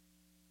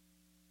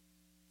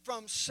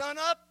from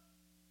sunup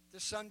to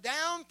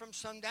sundown, from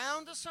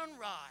sundown to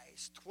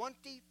sunrise,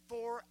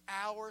 24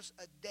 hours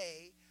a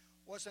day,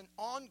 was an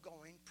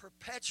ongoing,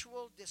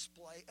 perpetual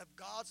display of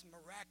God's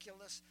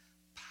miraculous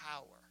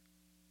power.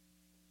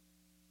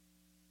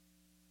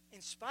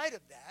 In spite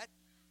of that,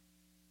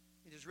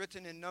 it is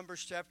written in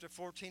Numbers chapter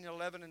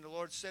 14:11, and the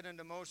Lord said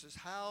unto Moses,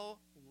 how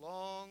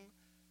long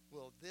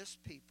will this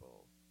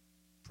people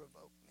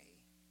provoke me?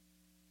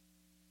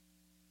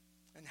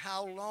 And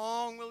how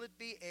long will it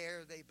be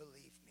ere they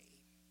believe me?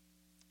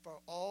 For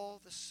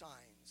all the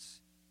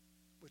signs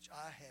which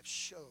I have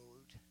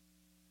showed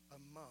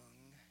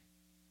among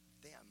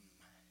them.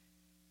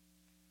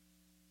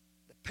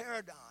 The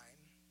paradigm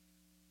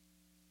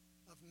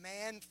of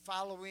man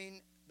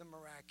following the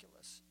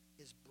miraculous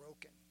is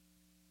broken.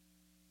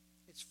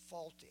 It's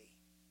faulty.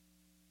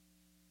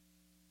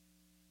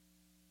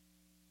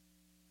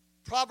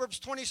 Proverbs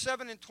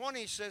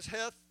 27:20 says,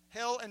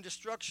 hell and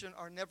destruction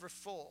are never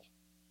full.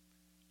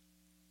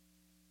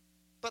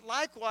 But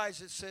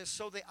likewise it says,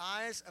 so the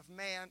eyes of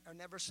man are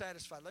never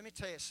satisfied. Let me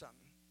tell you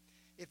something.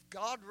 If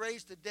God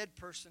raised a dead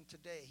person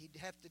today, he'd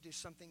have to do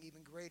something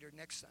even greater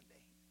next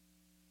Sunday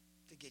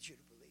to get you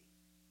to believe.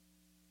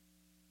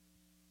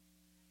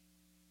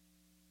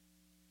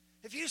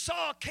 If you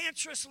saw a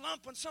cancerous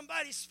lump on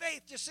somebody's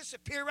faith just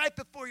disappear right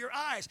before your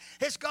eyes,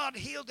 has God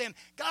healed them?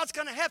 God's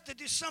going to have to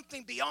do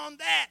something beyond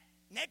that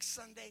next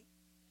Sunday.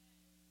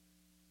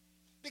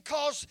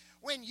 Because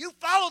when you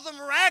follow the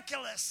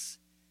miraculous,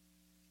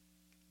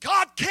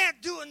 God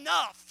can't do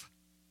enough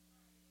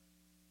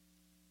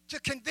to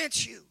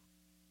convince you.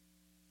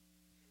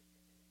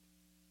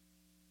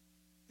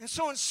 And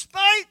so in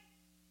spite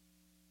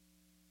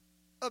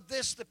of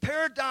this, the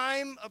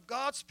paradigm of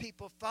God's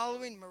people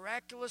following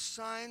miraculous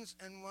signs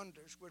and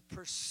wonders would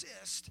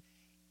persist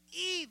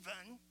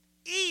even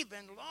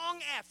long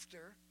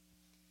after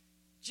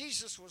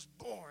Jesus was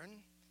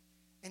born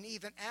and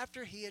even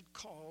after he had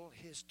called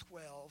his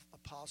 12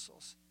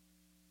 apostles.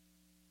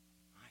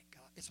 My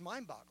God, it's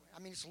mind-boggling. I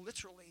mean, it's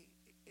literally,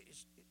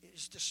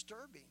 it's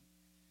disturbing.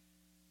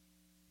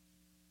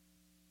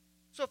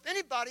 So if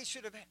anybody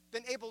should have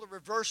been able to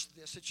reverse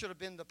this, it should have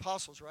been the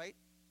apostles, right?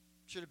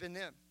 Should have been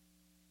them.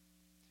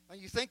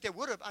 And you think they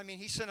would have. I mean,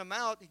 he sent them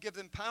out. He gave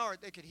them power.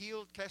 They could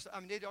heal, cast. I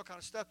mean, they did all kind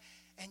of stuff.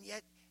 And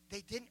yet,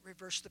 they didn't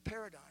reverse the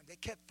paradigm. They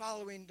kept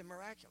following the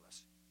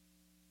miraculous.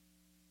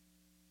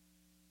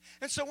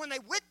 And so when they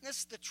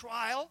witnessed the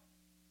trial,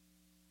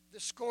 the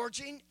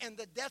scourging, and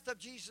the death of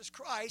Jesus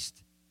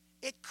Christ,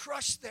 it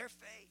crushed their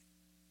faith.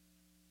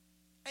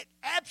 It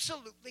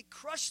absolutely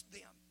crushed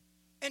them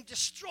and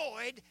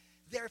destroyed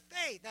their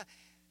faith. Now,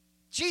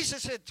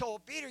 Jesus had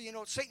told Peter,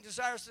 Satan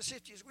desires to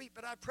sift you as wheat,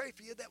 but I pray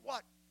for you that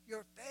what?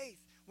 Your faith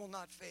will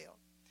not fail.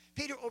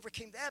 Peter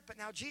overcame that, but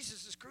now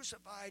Jesus is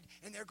crucified,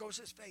 and there goes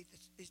his faith.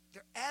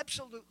 They're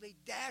absolutely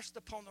dashed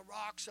upon the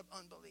rocks of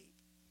unbelief.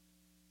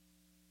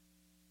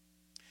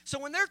 So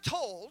when they're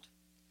told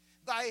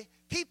by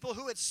people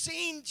who had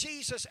seen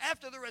Jesus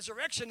after the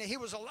resurrection that he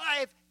was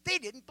alive, they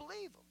didn't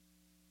believe him.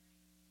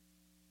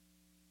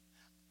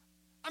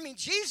 I mean,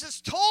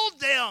 Jesus told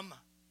them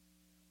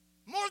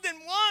more than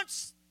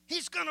once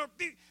he's going to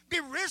be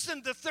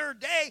risen the third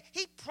day.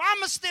 He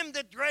promised them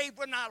the grave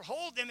would not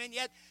hold him, and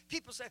yet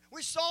people say,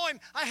 we saw him,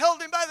 I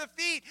held him by the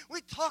feet,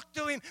 we talked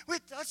to him, we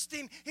touched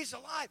him, he's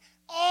alive.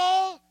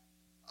 All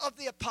of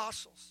the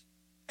apostles,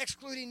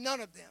 excluding none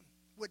of them,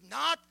 would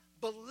not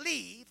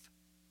believe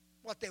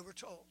what they were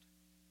told.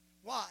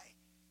 Why?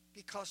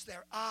 Because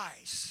their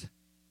eyes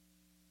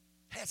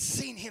had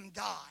seen him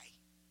die.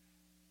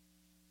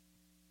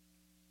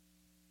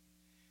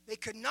 They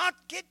could not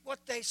get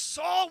what they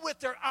saw with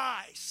their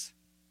eyes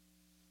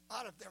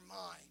out of their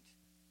mind.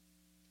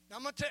 Now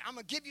I'm going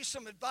to give you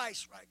some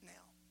advice right now.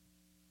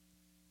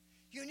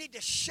 You need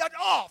to shut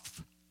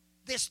off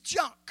this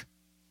junk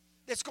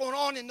that's going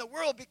on in the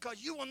world,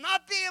 because you will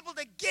not be able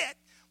to get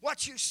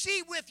what you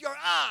see with your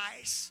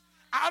eyes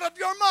out of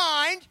your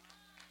mind.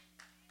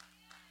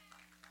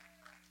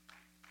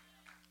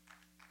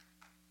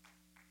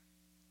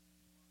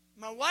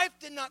 My wife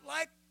did not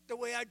like the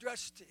way I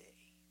dressed today.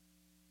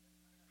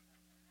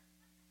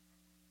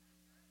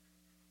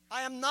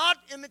 I am not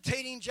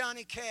imitating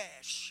Johnny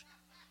Cash,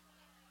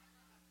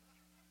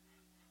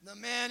 the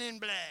man in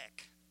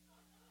black.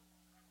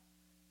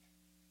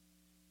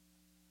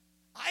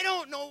 I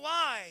don't know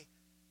why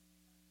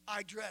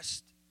I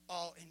dressed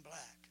all in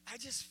black. I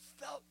just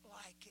felt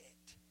like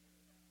it.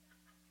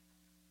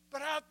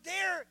 But out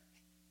there,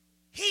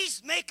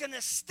 he's making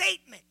a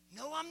statement.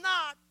 No, I'm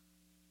not.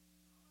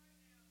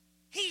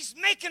 He's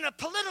making a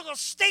political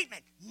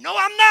statement. No,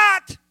 I'm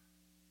not.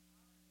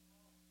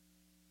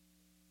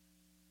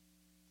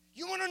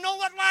 You want to know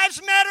what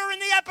lives matter in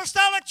the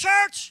apostolic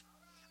church?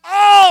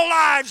 All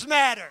lives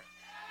matter.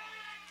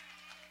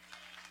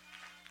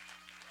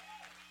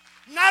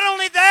 Not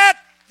only that,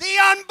 the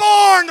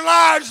unborn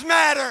lives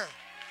matter.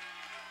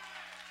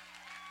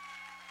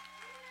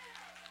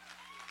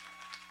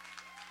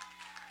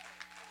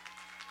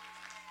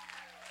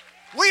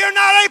 We are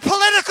not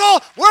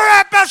apolitical,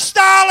 we're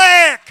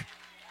apostolic.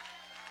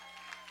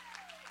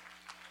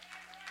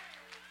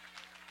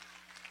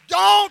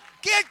 Don't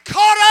get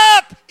caught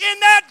up in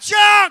that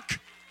junk.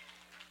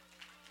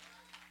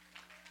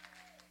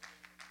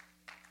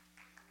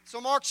 So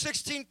Mark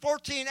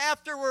 16:14,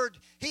 afterward,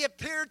 he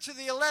appeared to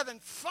the 11.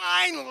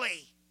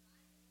 Finally,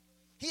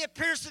 he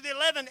appears to the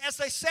 11 as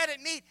they sat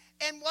at meat.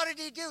 And what did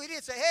he do? He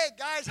didn't say, hey,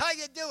 guys, how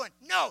you doing?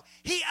 No,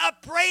 he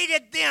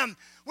upbraided them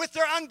with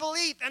their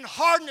unbelief and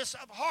hardness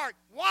of heart.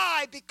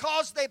 Why?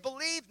 Because they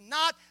believed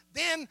not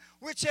them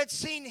which had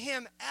seen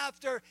him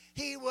after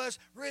he was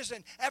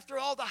risen. After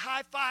all the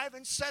high five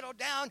and settled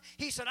down,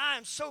 he said, I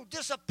am so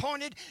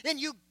disappointed in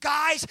you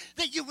guys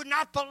that you would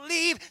not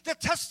believe the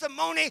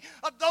testimony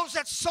of those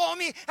that saw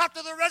me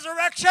after the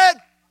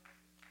resurrection.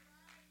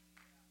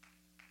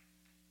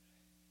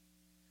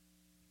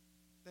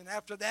 Then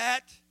after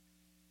that,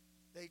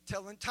 they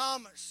telling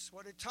Thomas.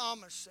 What did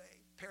Thomas say?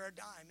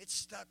 Paradigm. It's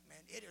stuck, man.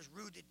 It is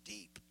rooted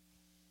deep.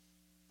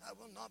 I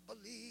will not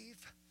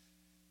believe.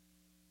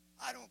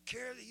 I don't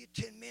care that you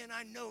 10 men.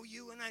 I know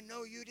you, and I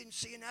know you didn't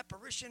see an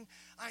apparition.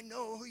 I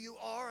know who you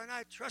are, and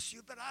I trust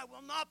you, but I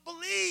will not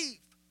believe.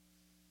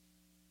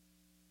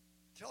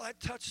 Till I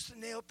touched the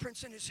nail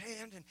prints in his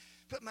hand and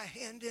put my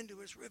hand into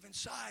his riven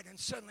side, and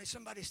suddenly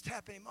somebody's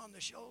tapping him on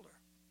the shoulder.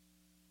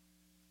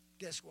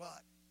 Guess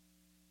what?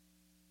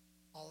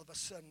 All of a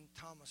sudden,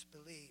 Thomas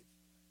believed.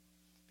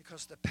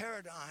 Because the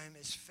paradigm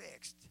is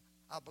fixed.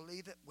 I'll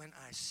believe it when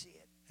I see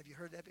it. Have you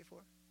heard that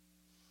before?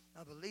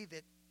 I'll believe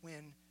it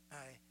when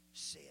I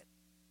see it.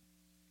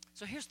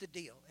 So here's the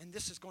deal, and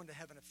this is going to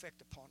have an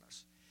effect upon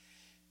us.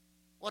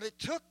 What it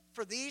took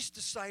for these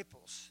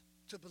disciples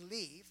to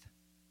believe,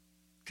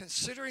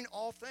 considering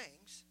all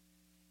things,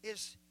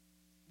 is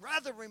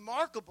rather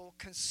remarkable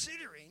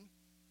considering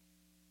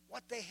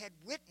what they had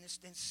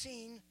witnessed and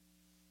seen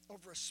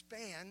over a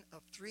span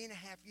of 3.5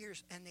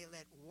 years, and they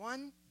let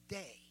one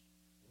day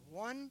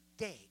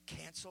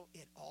cancel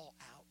it all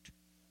out.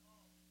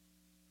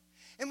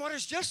 And what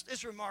is just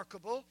as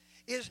remarkable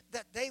is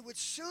that they would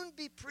soon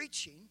be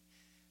preaching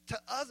to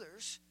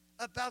others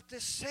about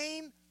this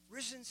same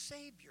risen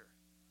Savior.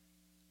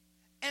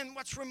 And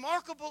what's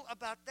remarkable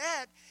about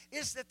that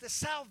is that the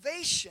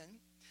salvation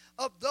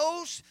of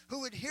those who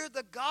would hear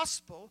the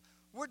gospel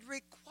would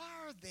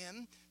require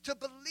them to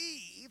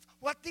believe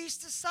what these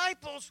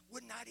disciples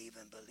would not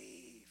even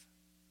believe.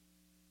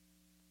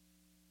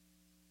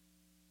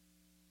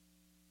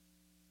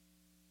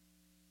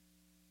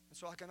 And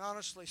so I can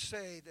honestly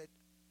say that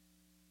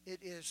it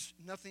is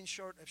nothing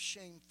short of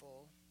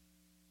shameful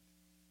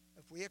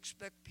if we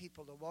expect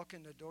people to walk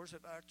in the doors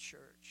of our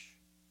church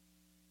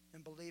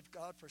and believe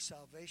God for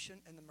salvation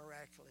and the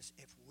miraculous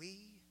if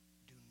we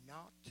do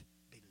not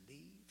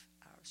believe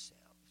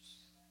ourselves.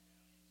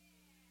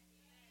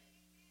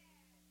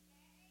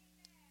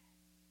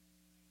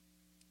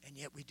 And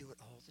yet we do it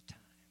all the time.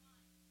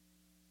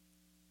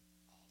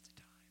 All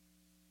the time.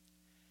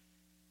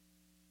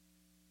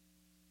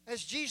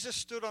 As Jesus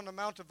stood on the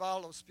Mount of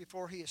Olives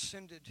before he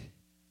ascended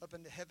up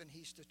into heaven,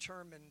 he's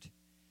determined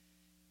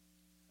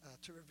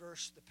to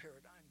reverse the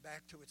paradigm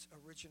back to its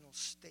original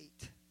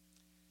state,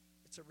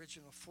 its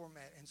original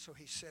format. And so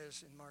he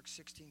says in Mark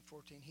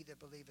 16:14, he that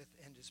believeth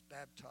and is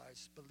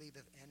baptized,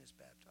 believeth and is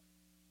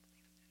baptized.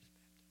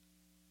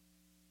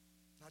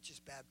 Not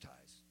just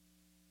baptized,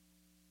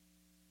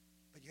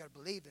 but you got to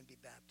believe and be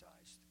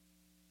baptized.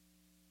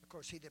 Of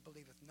course, he that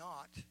believeth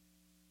not,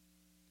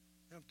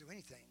 they don't do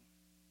anything.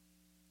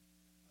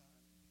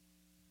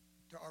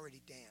 They're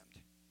already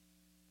damned.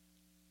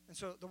 And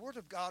so the Word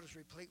of God is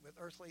replete with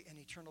earthly and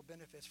eternal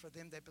benefits for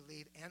them that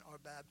believe and are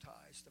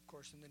baptized, of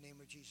course, in the name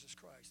of Jesus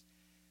Christ.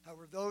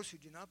 However, those who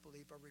do not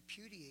believe are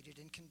repudiated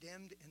and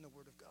condemned in the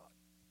Word of God.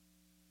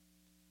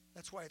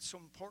 That's why it's so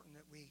important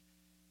that we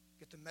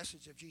get the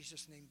message of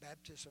Jesus' name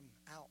baptism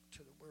out to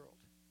the world.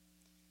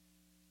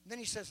 And then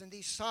he says, and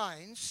these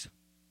signs,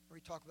 where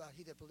we talk about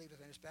he that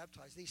believeth and is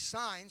baptized, these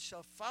signs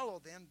shall follow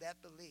them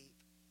that believe.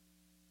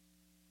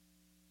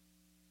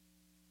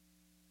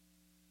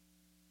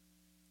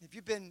 If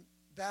you've been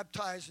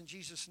baptized in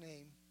Jesus'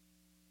 name,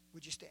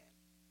 would you stand?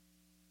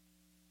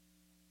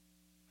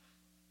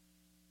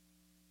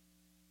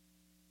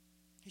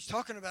 He's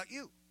talking about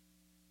you.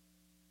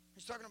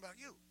 He's talking about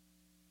you.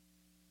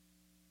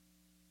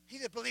 He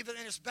that believeth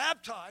and is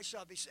baptized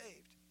shall be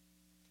saved.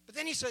 But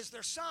then he says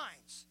there's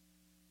signs.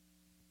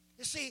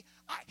 You see,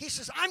 he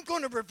says, I'm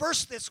going to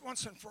reverse this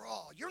once and for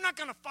all. You're not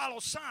going to follow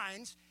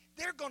signs.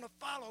 They're going to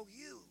follow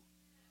you.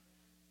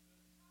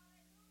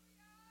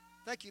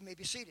 Thank you. You may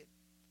be seated.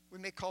 We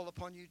may call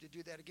upon you to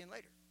do that again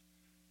later.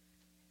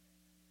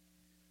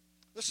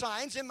 The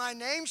signs, in my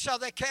name shall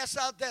they cast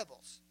out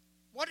devils.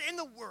 What in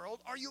the world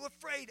are you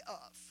afraid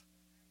of?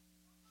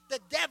 The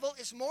devil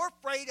is more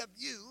afraid of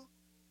you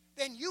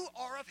than you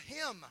are of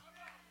him.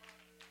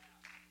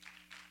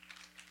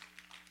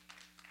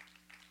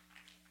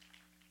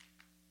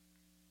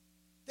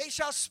 They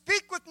shall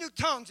speak with new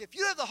tongues. If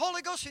you have the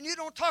Holy Ghost and you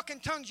don't talk in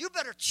tongues, you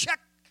better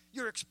check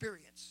your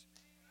experience.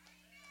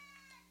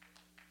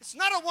 It's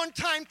not a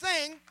one-time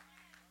thing.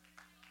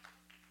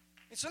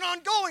 It's an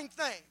ongoing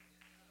thing.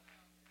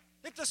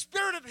 If the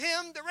Spirit of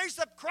him that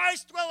raised up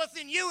Christ dwelleth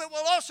in you, it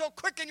will also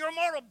quicken your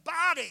mortal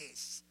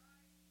bodies.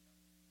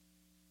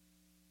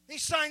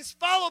 These signs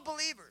follow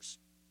believers.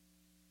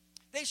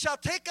 They shall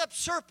take up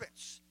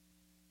serpents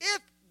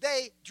if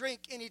they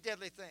drink any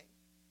deadly thing.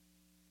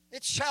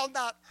 It shall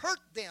not hurt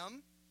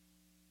them.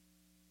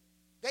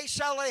 They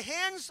shall lay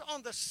hands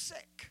on the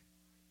sick,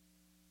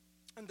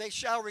 and they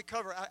shall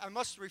recover. I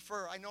must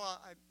refer. I know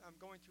I'm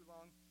going too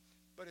long,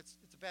 but it's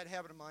a bad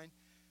habit of mine.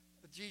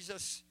 But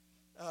Jesus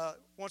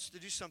wants to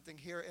do something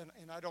here,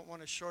 and I don't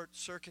want to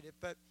short-circuit it.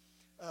 But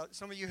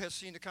some of you have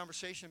seen the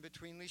conversation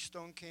between Lee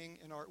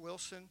Stoneking and Art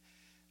Wilson.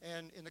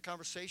 And in the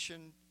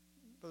conversation,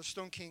 Brother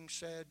Stoneking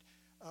said,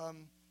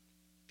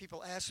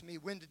 people ask me,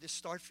 when did this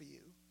start for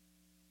you?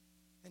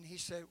 And he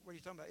said, what are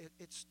you talking about?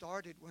 It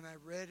started when I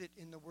read it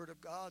in the Word of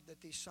God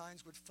that these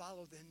signs would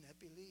follow them that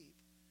believe.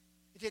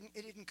 It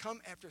didn't come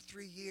after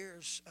 3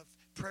 years of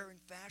prayer and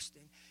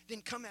fasting. It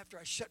didn't come after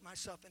I shut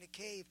myself in a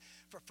cave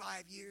for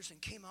 5 years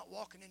and came out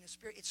walking in the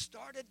Spirit. It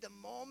started the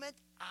moment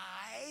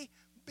I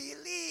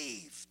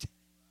believed.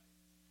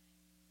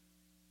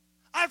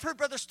 I've heard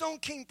Brother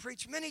Stoneking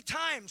preach many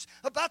times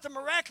about the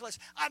miraculous.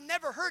 I've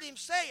never heard him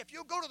say, if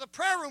you'll go to the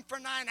prayer room for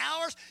 9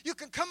 hours, you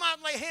can come out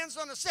and lay hands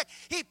on the sick.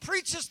 He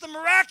preaches the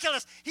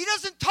miraculous. He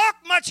doesn't talk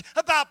much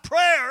about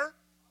prayer.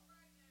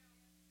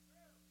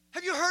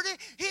 Have you heard it?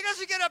 He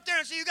doesn't get up there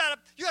and say, you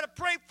gotta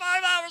pray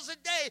 5 hours a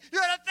day. You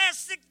gotta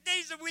fast 6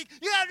 days a week.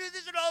 You gotta do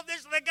this and all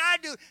this like I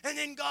do. And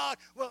then God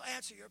will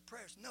answer your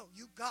prayers. No,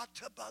 you got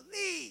to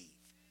believe.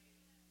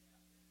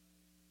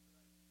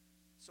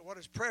 So what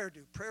does prayer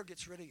do? Prayer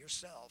gets rid of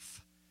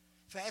yourself.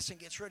 Fasting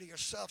gets rid of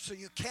yourself so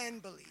you can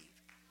believe.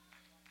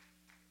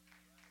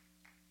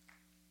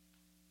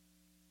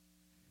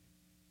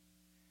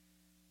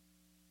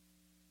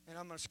 And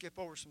I'm going to skip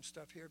over some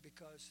stuff here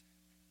because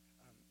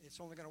it's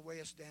only going to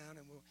weigh us down.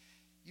 And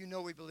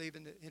we believe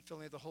in the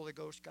infilling of the Holy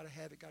Ghost. Got to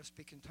have it. Got to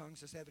speak in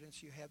tongues as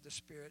evidence you have the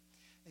Spirit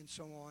and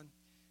so on.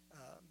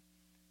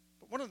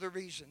 But one of the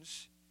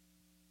reasons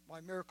why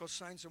miracles,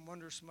 signs, and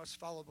wonders must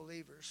follow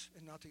believers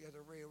and not the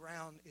other way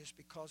around is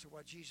because of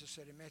what Jesus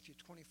said in Matthew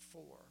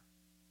 24.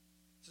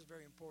 This is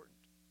very important.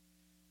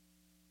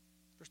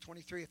 Verse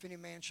 23, if any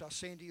man shall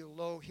say unto you,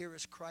 lo, here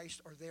is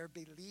Christ, or there,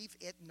 believe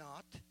it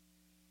not.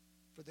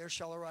 For there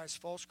shall arise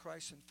false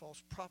Christs and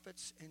false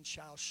prophets, and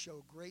shall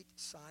show great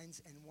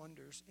signs and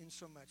wonders,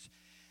 insomuch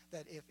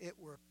that if it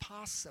were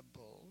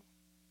possible,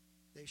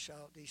 they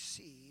shall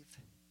deceive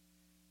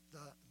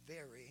the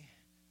very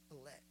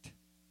elect.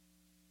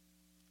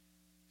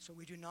 So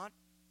we do not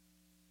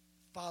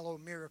follow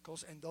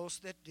miracles, and those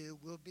that do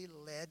will be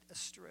led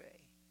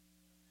astray.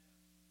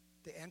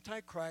 The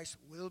Antichrist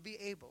will be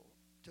able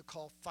to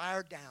call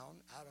fire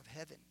down out of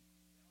heaven.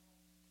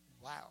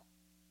 Wow.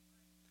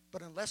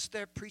 But unless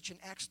they're preaching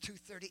Acts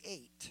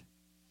 2:38,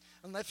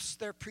 unless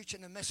they're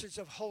preaching a message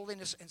of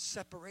holiness and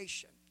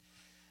separation,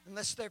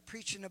 unless they're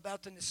preaching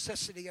about the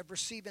necessity of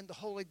receiving the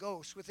Holy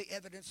Ghost with the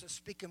evidence of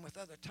speaking with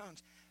other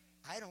tongues,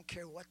 I don't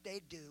care what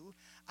they do.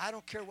 I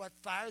don't care what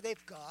fire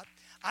they've got.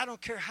 I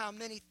don't care how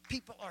many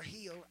people are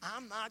healed.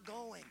 I'm not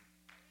going.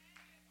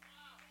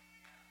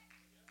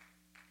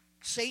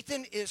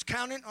 Satan is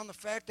counting on the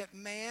fact that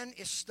man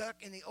is stuck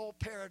in the old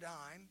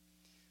paradigm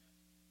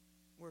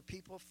where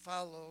people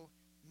follow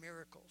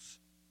miracles.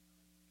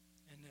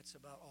 And that's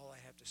about all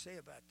I have to say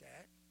about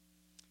that.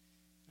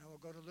 Now we'll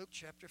go to Luke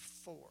chapter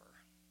 4.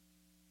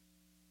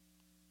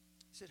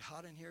 Is it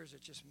hot in here or is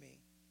it just me?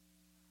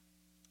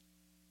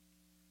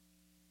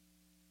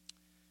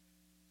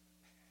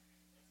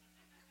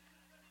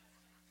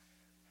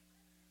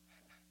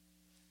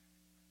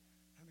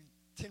 I mean,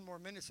 10 more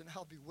minutes and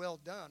I'll be well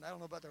done. I don't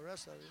know about the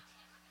rest of it.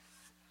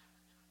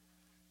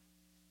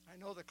 I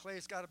know the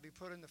clay's got to be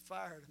put in the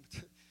fire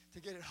to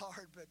get it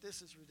hard, but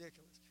this is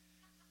ridiculous.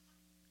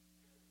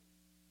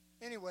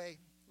 Anyway,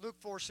 Luke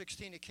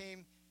 4:16,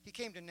 he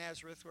came to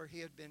Nazareth where he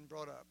had been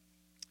brought up.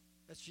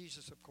 That's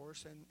Jesus, of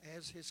course. And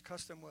as his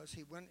custom was,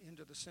 he went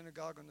into the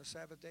synagogue on the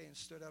Sabbath day and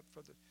stood up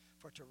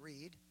for to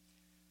read.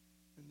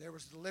 And there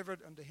was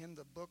delivered unto him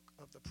the book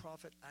of the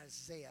prophet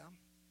Isaiah.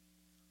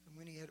 And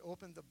when he had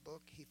opened the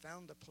book, he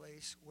found the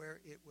place where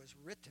it was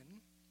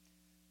written,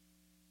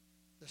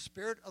 the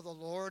Spirit of the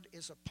Lord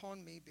is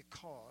upon me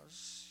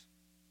because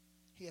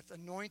he hath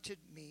anointed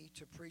me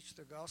to preach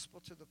the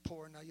gospel to the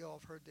poor. Now, you all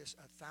have heard this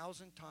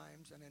 1,000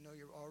 times, and I know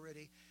you're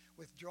already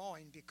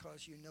withdrawing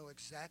because you know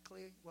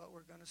exactly what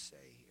we're going to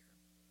say here.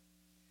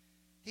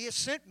 He has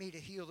sent me to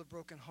heal the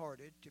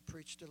brokenhearted, to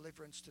preach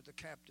deliverance to the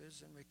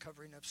captives, and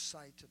recovering of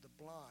sight to the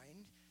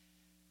blind,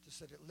 to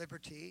set at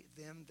liberty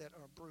them that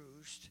are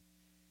bruised,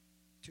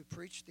 to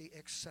preach the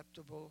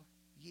acceptable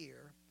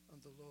year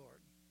of the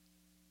Lord.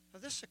 Now,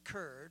 this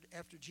occurred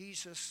after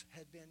Jesus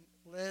had been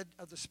led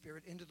of the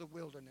Spirit into the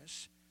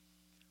wilderness,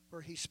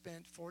 where he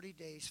spent 40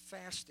 days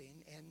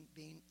fasting and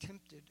being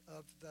tempted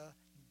of the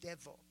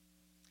devil.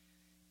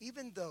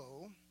 Even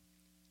though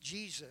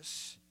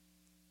Jesus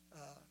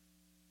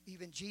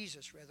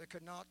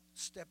could not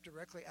step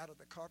directly out of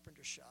the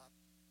carpenter shop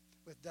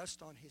with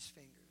dust on his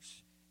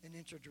fingers and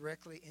enter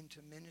directly into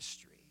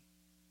ministry,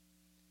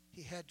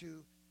 he had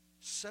to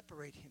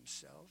separate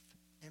himself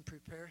and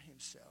prepare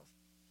himself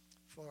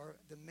for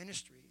the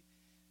ministry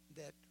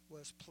that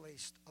was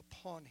placed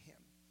upon him.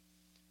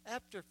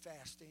 After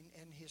fasting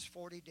and his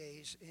 40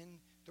 days in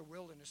the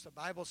wilderness, the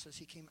Bible says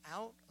he came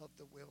out of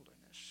the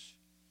wilderness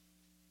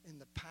in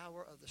the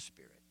power of the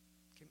Spirit.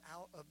 Came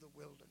out of the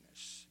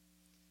wilderness.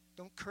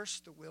 Don't curse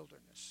the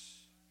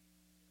wilderness.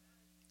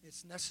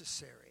 It's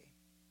necessary.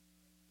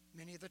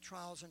 Many of the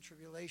trials and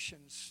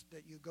tribulations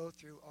that you go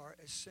through are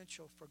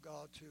essential for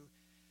God to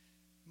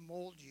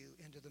mold you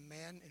into the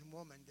man and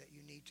woman that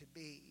you need to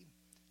be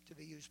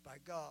used by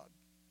God.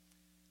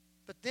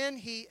 But then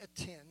he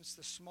attends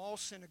the small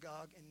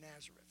synagogue in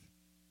Nazareth.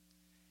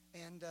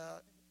 And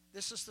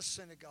this is the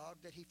synagogue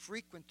that he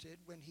frequented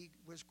when he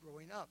was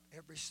growing up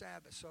every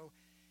Sabbath. So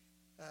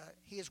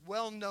he is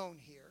well known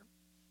here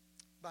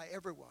by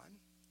everyone.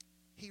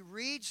 He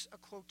reads a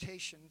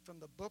quotation from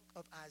the book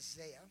of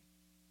Isaiah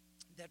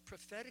that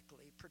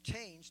prophetically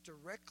pertains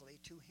directly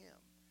to him.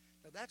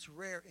 Now that's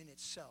rare in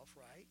itself,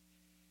 right?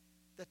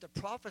 That the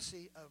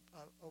prophecy of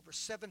over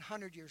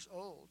 700 years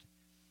old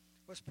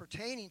was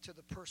pertaining to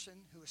the person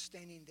who was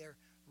standing there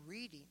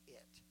reading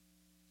it.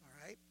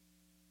 All right?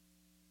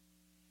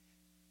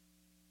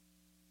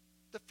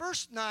 The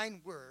first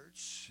 9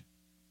 words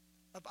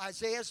of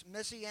Isaiah's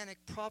messianic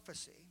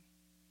prophecy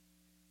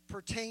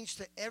pertains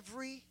to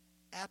every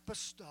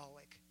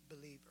apostolic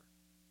believer.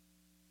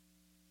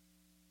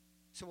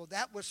 So, well,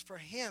 that was for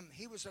him.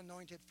 He was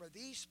anointed for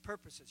these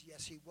purposes.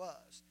 Yes, he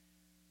was.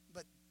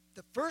 But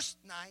the first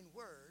 9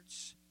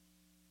 words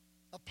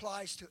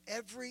applies to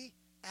every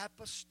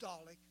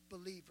apostolic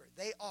believer.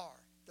 They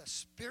are, the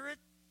Spirit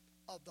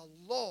of the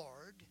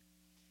Lord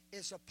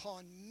is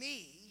upon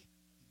me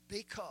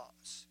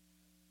because.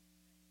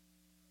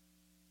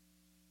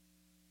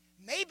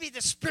 Maybe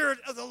the Spirit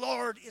of the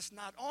Lord is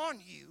not on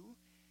you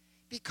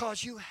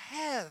because you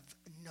have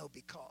no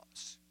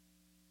because.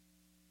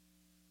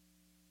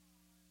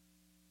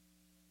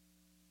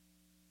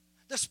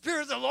 The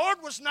Spirit of the Lord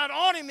was not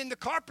on him in the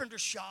carpenter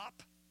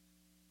shop.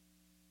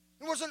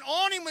 It wasn't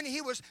on him when he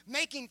was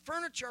making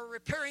furniture or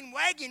repairing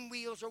wagon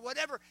wheels or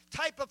whatever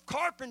type of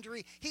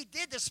carpentry he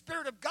did. The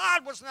Spirit of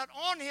God was not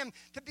on him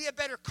to be a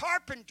better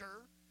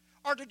carpenter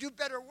or to do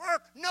better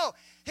work. No,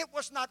 it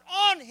was not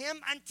on him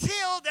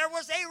until there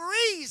was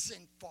a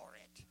reason for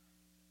it.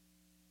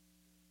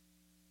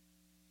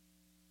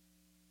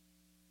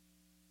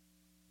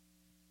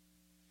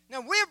 Now,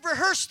 we've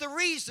rehearsed the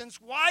reasons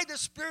why the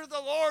Spirit of the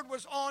Lord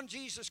was on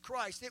Jesus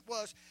Christ. It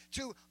was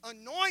to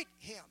anoint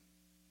him,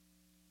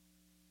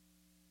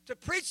 to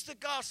preach the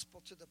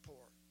gospel to the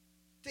poor,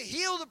 to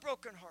heal the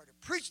brokenhearted,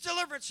 preach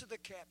deliverance to the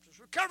captives,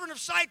 recovering of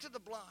sight to the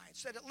blind,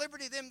 set at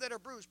liberty them that are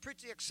bruised,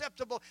 preach the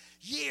acceptable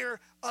year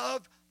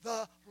of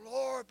the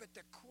Lord. But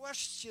the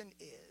question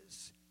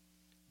is,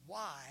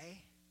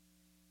 why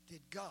did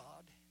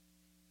God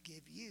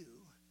give you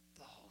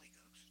the Holy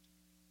Ghost?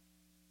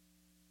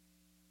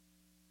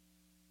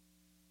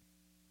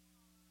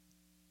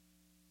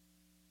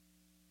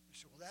 You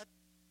say, well, that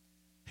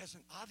has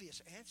an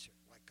obvious answer,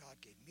 why God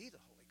gave me the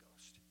Holy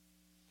Ghost.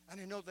 And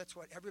I know that's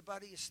what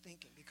everybody is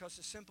thinking, because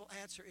the simple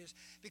answer is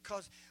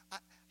because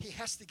he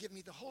has to give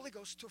me the Holy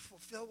Ghost to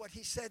fulfill what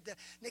he said to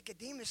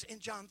Nicodemus in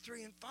John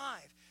 3 and 5.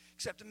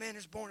 Except a man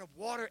is born of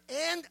water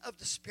and of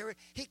the Spirit,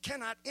 he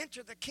cannot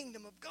enter the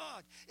kingdom of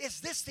God. Is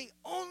this the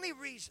only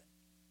reason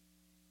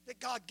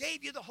that God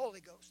gave you the Holy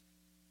Ghost?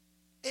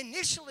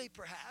 Initially,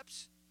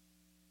 perhaps.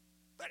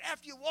 But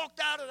after you walked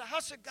out of the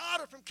house of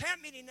God or from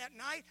camp meeting that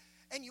night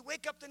and you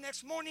wake up the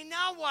next morning,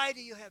 now why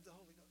do you have the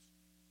Holy Ghost?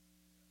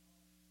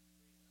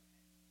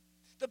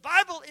 The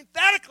Bible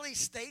emphatically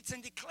states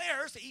and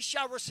declares that ye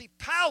shall receive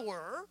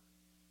power.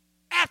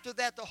 After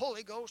that, the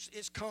Holy Ghost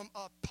is come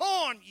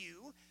upon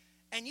you,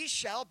 and ye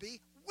shall be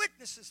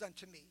witnesses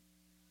unto me.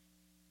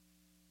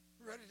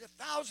 Read it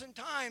 1,000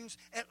 times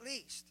at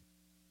least.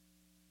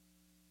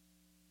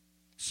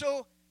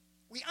 So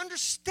we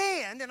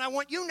understand, and I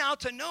want you now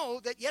to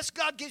know that yes,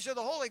 God gives you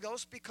the Holy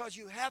Ghost because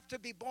you have to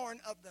be born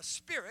of the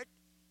Spirit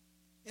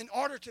in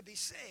order to be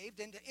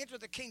saved and to enter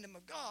the kingdom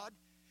of God.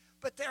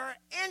 But there are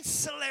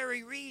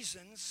ancillary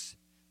reasons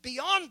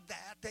beyond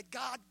that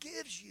God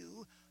gives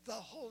you the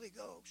Holy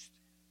Ghost.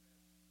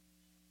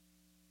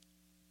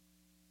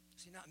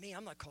 See, not me.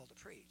 I'm not called to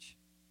preach.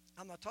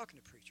 I'm not talking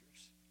to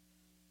preachers.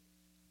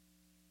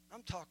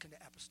 I'm talking to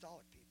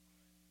apostolic people.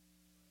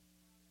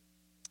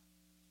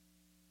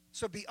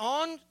 So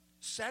beyond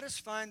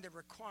satisfying the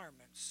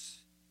requirements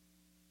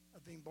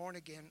of being born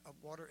again of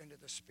water into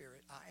the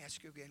Spirit, I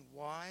ask you again,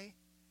 why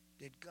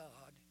did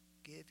God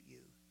give you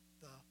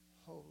the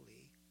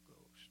Holy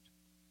Ghost?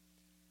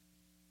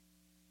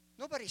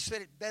 Nobody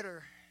said it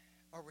better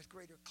or with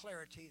greater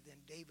clarity than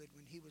David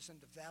when he was in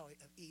the valley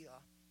of Elah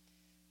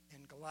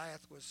and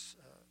Goliath was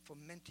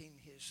fomenting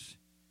his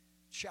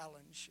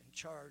challenge and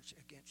charge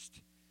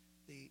against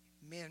the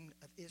men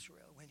of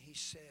Israel when he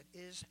said,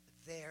 "Is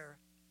there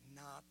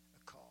not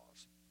a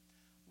cause?"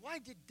 Why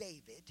did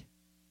David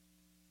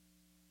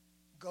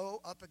go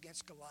up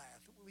against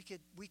Goliath? We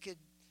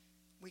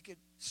could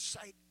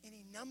cite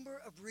any number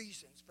of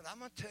reasons, but I'm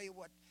going to tell you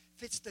what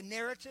fits the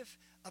narrative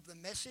of the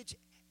message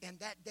and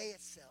that day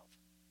itself.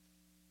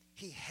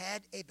 He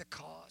had a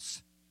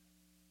because.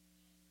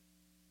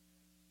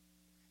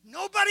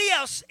 Nobody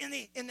else in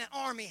the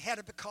army had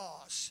a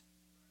because.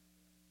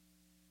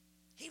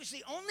 He was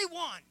the only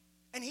one,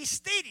 and he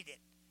stated it.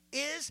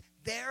 Is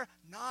there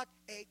not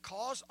a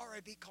cause or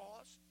a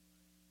because?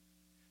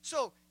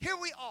 So here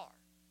we are.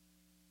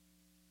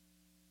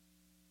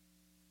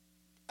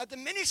 A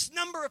diminished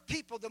number of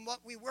people than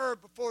what we were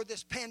before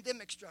this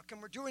pandemic struck,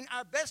 and we're doing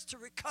our best to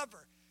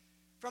recover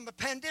from a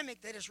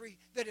pandemic that is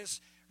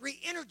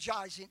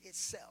re-energizing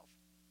itself.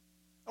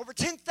 Over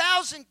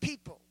 10,000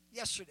 people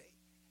yesterday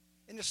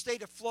in the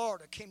state of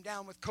Florida came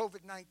down with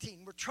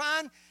COVID-19. We're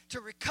trying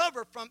to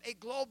recover from a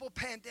global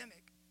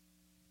pandemic.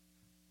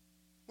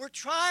 We're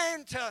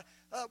trying to,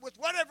 with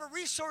whatever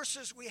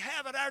resources we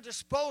have at our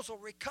disposal,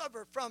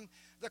 recover from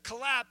the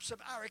collapse of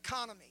our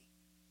economy.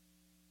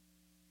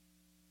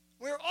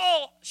 We're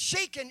all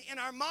shaken in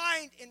our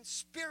mind and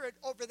spirit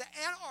over the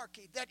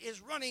anarchy that is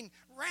running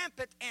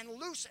rampant and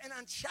loose and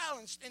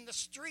unchallenged in the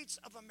streets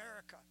of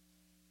America.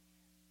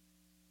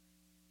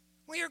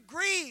 We are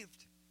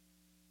grieved.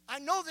 I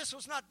know this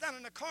was not done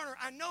in a corner.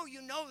 I know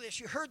you know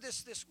this. You heard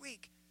this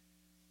week.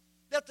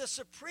 That the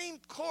Supreme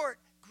Court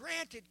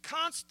granted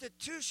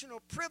constitutional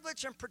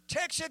privilege and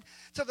protection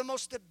to the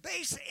most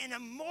debased and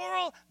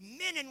immoral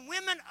men and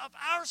women of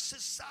our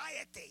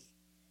society.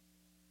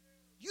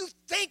 You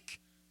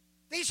think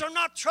these are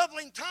not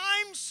troubling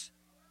times?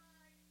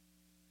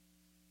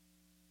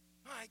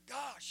 My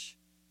gosh.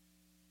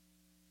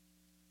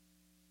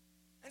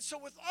 And so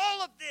with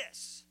all of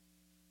this,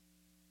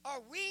 are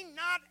we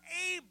not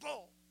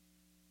able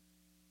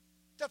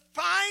to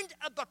find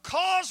a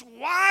because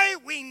why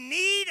we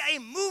need a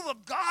move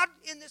of God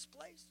in this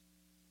place?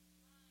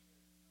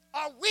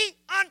 Are we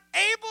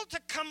unable to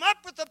come up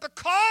with a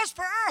because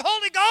for our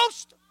Holy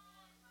Ghost?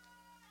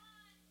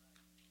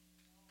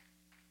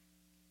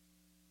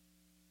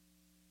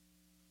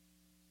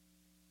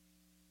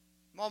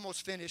 I'm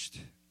almost finished.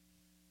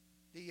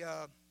 The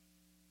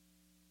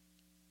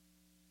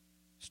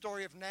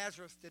story of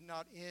Nazareth did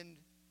not end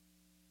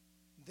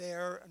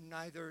there,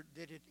 neither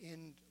did it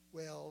end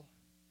well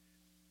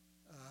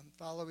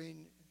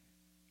following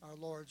our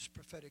Lord's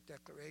prophetic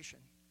declaration.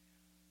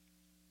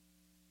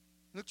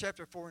 Luke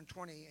chapter 4 and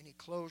 20, and he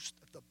closed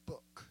the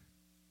book.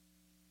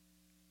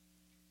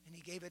 And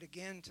he gave it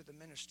again to the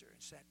minister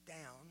and sat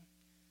down.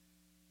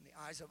 And the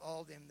eyes of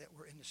all them that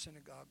were in the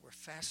synagogue were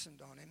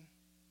fastened on him.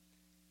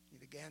 He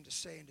began to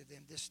say unto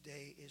them, this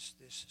day is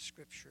this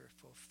scripture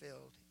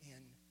fulfilled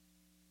in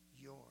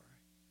your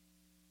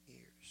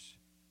ears.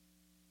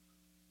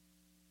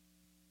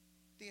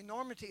 The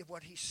enormity of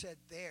what he said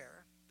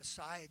there,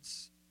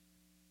 besides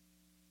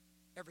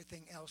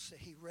everything else that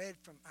he read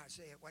from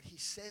Isaiah, what he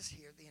says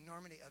here, the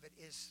enormity of it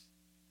is,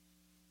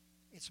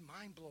 it's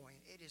mind-blowing.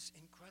 It is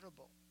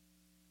incredible.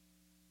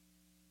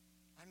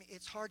 I mean,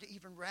 it's hard to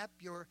even wrap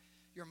your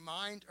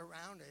mind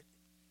around it.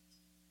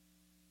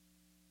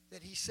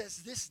 That he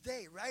says this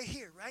day, right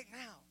here, right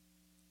now,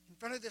 in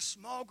front of this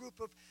small group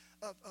of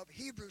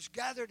Hebrews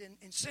gathered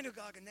in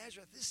synagogue in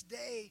Nazareth, this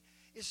day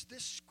is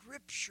this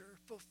scripture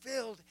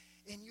fulfilled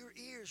in your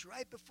ears,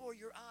 right before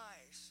your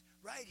eyes,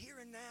 right here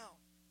and now.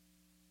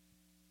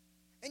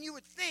 And you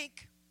would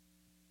think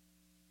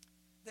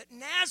that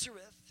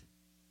Nazareth,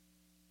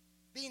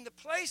 being the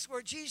place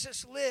where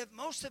Jesus lived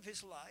most of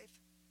his life,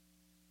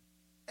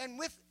 and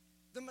with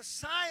the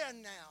Messiah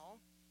now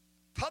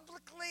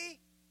publicly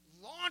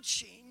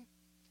launching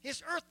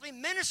his earthly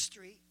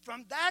ministry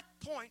from that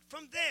point,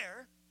 from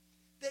there,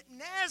 that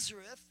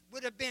Nazareth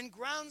would have been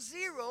ground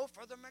zero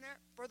for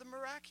the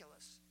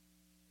miraculous.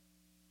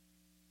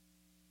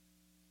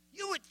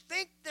 You would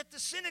think that the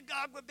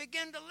synagogue would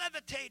begin to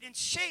levitate and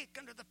shake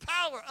under the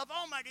power of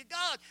Almighty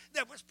God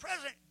that was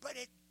present, but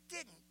it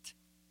didn't.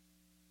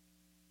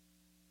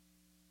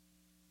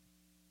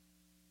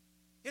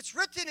 It's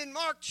written in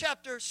Mark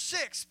chapter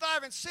 6,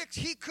 5 and 6,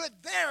 he could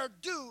there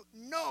do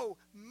no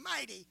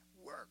mighty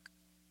work,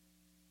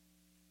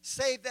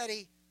 save that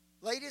he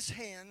laid his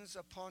hands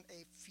upon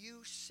a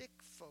few sick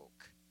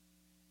folk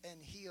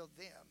and healed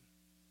them.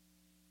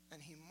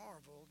 And he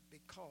marveled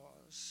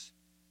because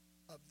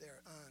of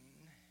their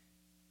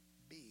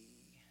unbelief.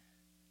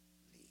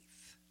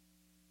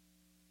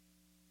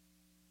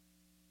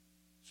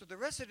 So the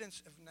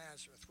residents of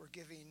Nazareth were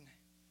given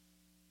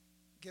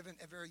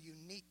a very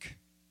unique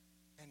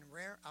and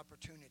rare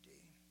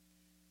opportunity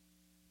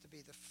to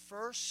be the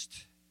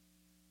first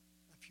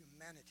of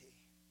humanity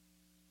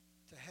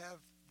to have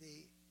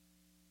the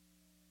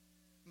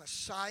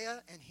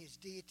Messiah and his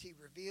deity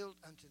revealed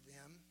unto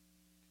them,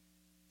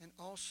 and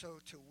also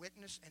to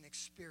witness and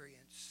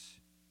experience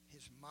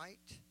his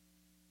might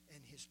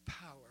and his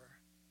power,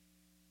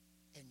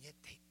 and yet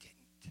they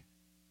didn't.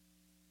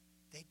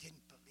 They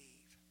didn't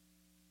believe.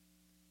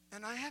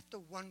 And I have to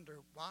wonder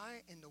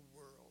why in the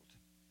world,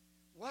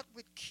 what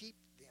would keep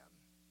them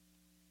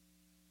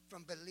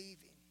from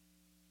believing?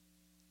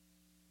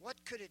 What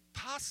could it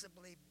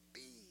possibly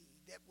be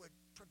that would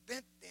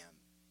prevent them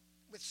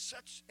with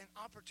such an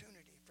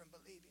opportunity from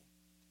believing?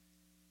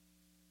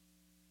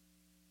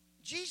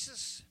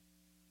 Jesus,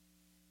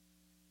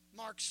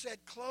 Mark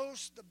said,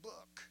 closed the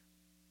book.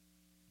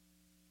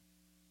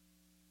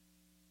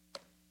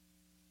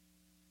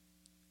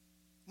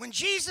 When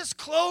Jesus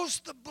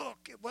closed the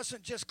book, it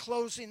wasn't just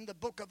closing the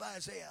book of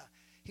Isaiah.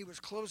 He was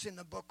closing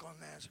the book on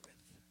Nazareth.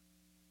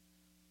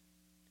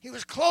 He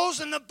was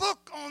closing the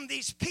book on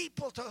these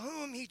people to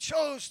whom he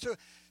chose to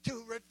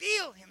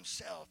reveal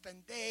himself.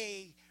 And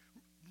they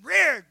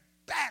reared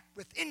back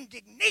with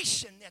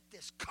indignation that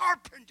this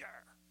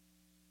carpenter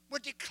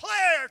would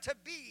declare to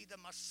be the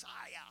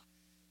Messiah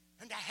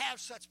and to have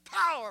such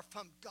power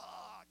from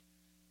God.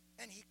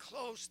 And he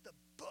closed the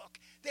book.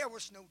 There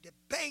was no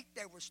debate.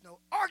 There was no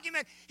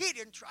argument. He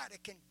didn't try to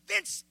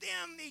convince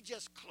them. He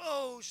just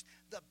closed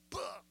the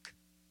book.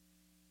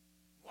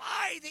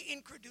 Why the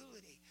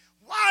incredulity?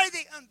 Why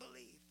the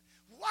unbelief?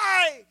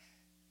 Why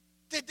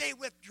did they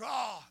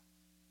withdraw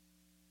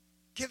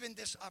given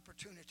this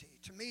opportunity?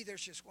 To me,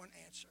 there's just one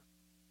answer.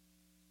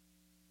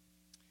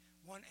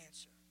 One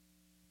answer.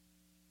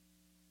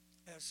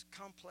 As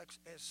complex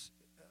as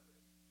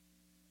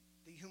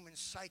the human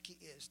psyche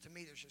is, to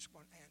me, there's just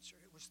one answer.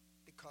 It was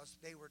because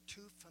they were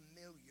too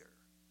familiar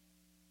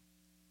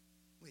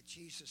with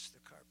Jesus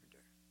the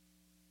carpenter.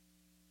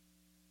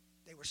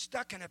 They were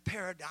stuck in a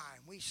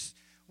paradigm. We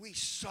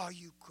saw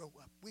you grow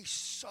up. We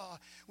saw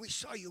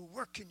you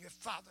work in your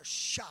father's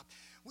shop.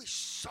 We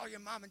saw your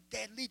mom and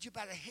dad lead you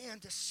by the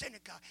hand to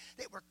synagogue.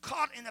 They were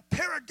caught in a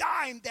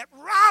paradigm that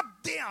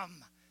robbed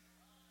them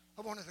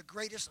of one of the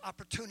greatest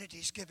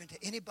opportunities given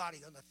to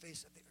anybody on the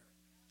face of the earth.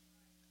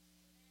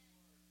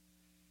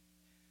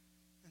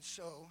 And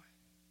so,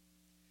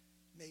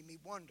 it made me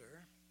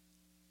wonder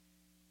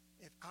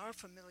if our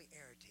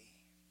familiarity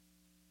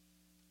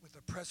with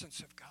the presence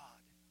of God,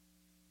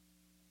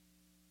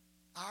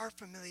 our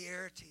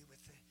familiarity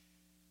with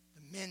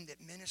the men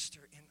that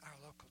minister in our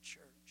local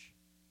church,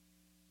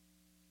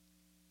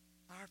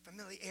 our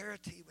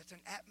familiarity with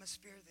an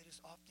atmosphere that is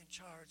often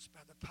charged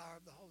by the power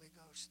of the Holy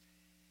Ghost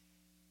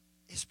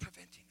is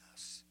preventing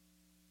us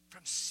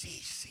from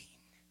seizing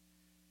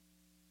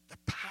the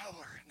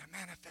power and the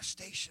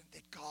manifestation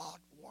that God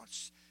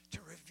wants to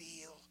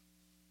reveal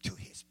to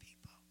his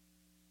people.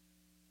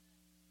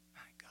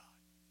 My God.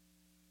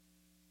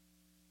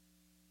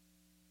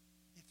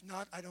 If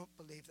not, I don't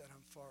believe that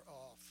I'm far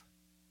off.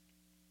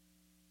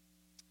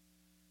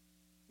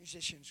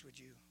 Musicians, would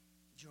you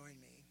join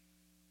me?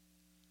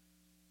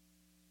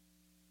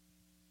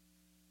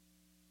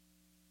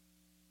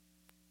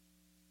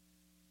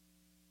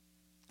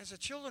 As the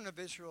children of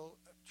Israel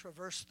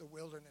traversed the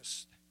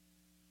wilderness,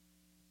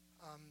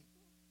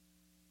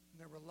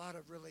 there were a lot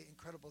of really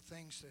incredible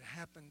things that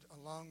happened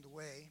along the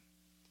way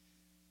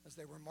as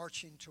they were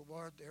marching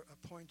toward their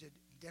appointed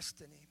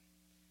destiny.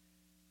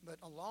 But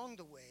along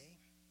the way,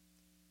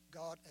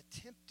 God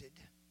attempted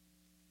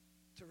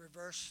to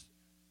reverse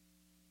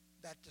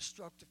that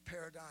destructive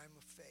paradigm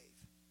of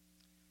faith.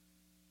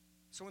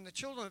 So when the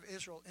children of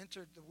Israel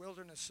entered the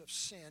wilderness of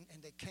sin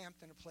and they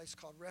camped in a place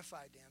called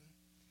Rephidim,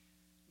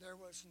 there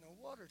was no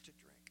water to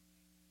drink.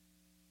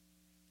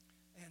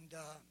 And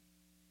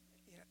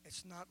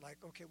it's not like,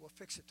 okay, we'll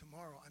fix it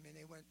tomorrow. I mean,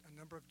 they went a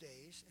number of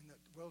days in the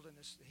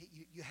wilderness.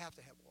 You have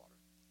to have water.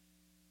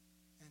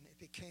 And it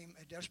became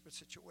a desperate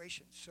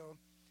situation. So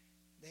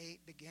they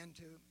began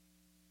to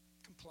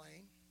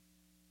complain.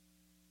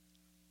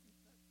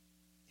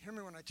 Hear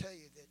me when I tell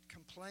you that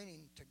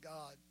complaining to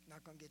God is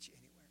not going to get you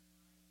anywhere.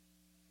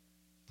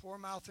 Pour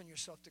mouthing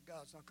yourself to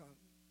God is not going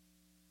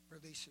to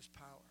release his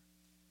power.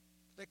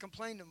 They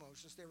complained to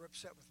Moses. They were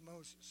upset with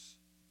Moses.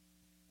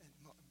 And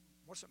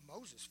it wasn't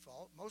Moses'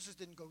 fault. Moses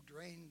didn't go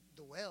drain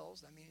the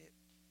wells. I mean,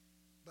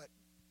 but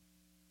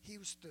he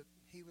was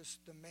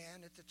the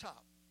man at the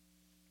top.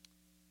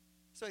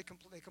 So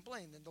they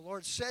complained. And the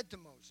Lord said to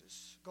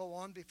Moses, "Go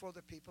on before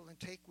the people and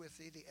take with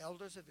thee the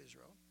elders of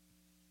Israel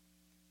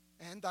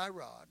and thy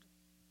rod,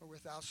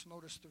 wherewith thou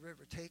smotest the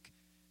river. Take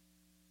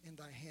in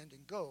thy hand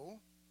and go.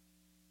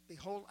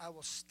 Behold, I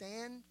will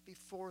stand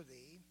before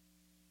thee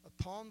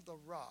upon the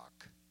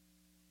rock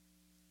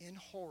in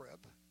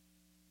Horeb,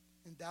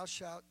 and thou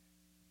shalt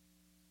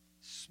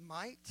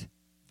smite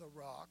the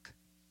rock,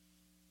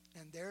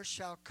 and there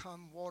shall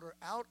come water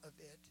out of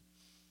it,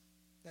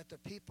 that the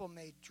people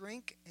may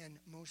drink." And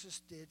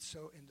Moses did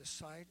so in the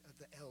sight of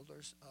the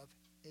elders of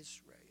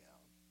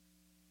Israel.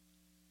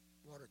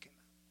 Water came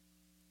out.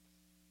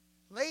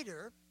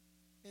 Later,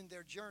 in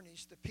their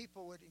journeys, the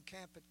people would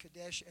encamp at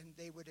Kadesh, and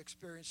they would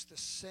experience the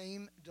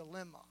same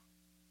dilemma.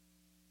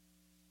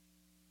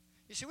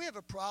 You see, we have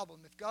a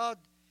problem. If God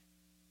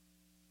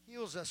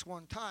heals us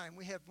one time,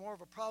 we have more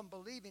of a problem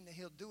believing that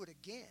he'll do it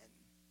again.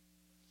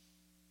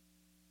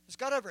 Has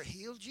God ever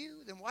healed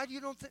you? Then why do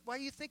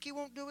you think he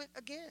won't do it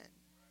again?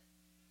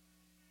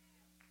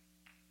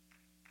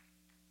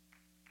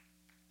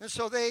 And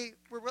so they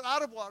were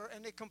out of water,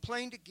 and they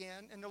complained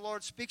again, and the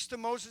Lord speaks to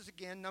Moses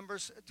again,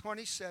 Numbers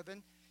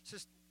 27,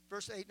 says,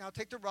 verse 8, "Now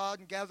take the rod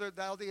and gather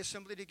thou the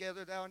assembly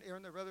together, thou and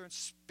Aaron the brother, and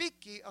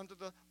speak ye unto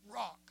the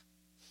rock."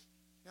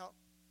 Now,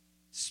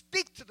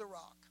 speak to the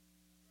rock.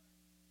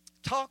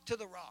 Talk to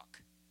the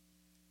rock.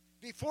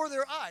 Before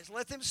their eyes,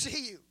 let them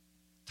see you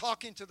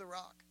talking to the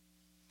rock.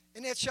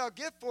 "And it shall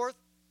give forth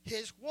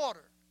his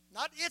water."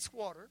 Not its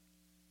water,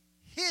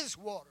 his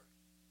water.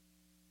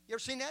 You ever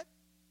seen that?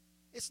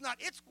 It's not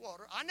its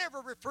water. I never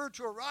referred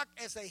to a rock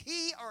as a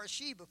he or a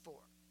she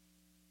before.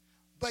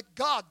 But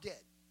God did.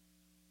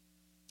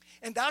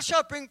 And thou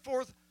shalt bring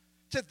forth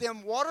to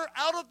them water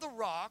out of the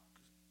rock,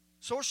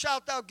 so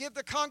shalt thou give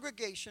the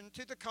congregation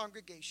to the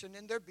congregation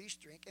and their beast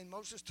drink. And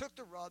Moses took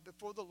the rod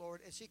before the Lord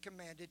as he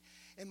commanded.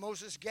 And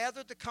Moses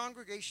gathered the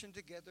congregation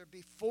together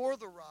before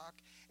the rock,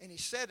 and he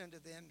said unto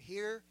them,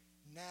 Hear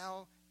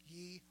now,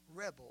 ye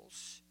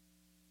rebels,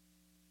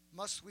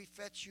 must we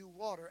fetch you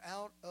water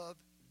out of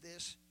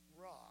this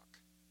rock?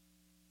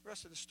 The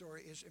rest of the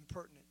story is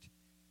impertinent.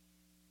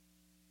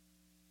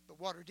 But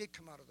water did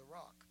come out of the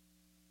rock.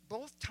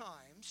 Both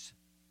times,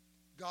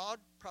 God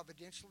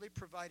providentially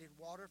provided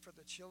water for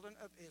the children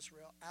of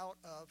Israel out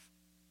of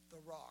the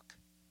rock.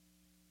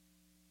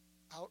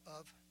 Out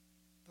of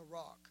the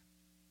rock.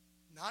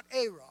 Not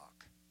a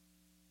rock.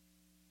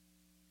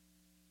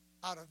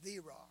 Out of the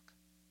rock.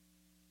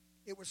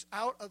 It was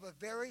out of a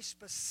very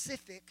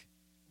specific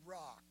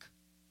rock.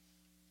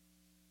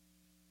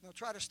 Now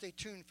try to stay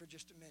tuned for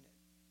just a minute.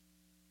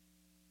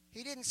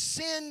 He didn't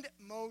send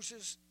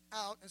Moses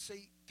out and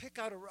say, pick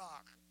out a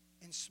rock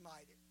and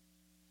smite it.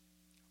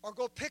 Or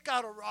go pick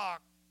out a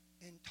rock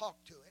and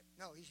talk to it.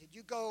 No, he said,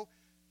 you go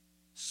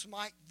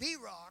smite the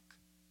rock,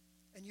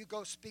 and you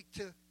go speak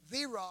to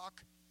the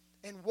rock,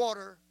 and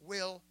water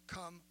will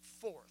come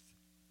forth.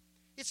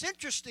 It's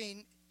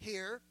interesting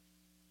here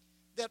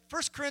that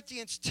 1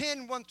 Corinthians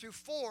 10, 1 through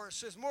 4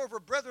 says, Moreover,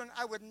 brethren,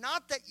 I would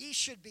not that ye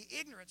should be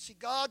ignorant. See,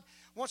 God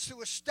wants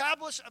to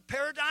establish a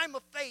paradigm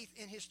of faith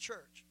in his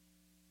church.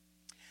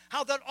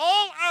 How that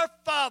all our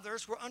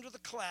fathers were under the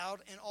cloud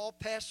and all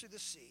passed through the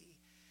sea,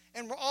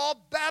 and were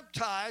all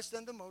baptized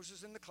unto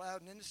Moses in the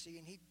cloud and in the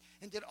sea,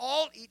 and did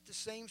all eat the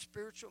same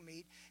spiritual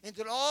meat, and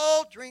did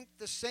all drink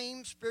the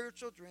same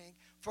spiritual drink,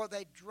 for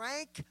they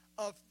drank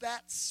of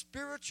that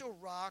spiritual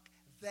rock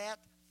that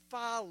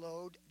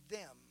followed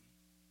them.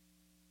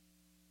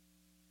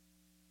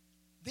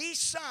 These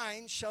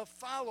signs shall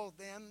follow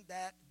them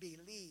that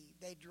believe.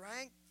 They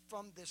drank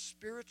from the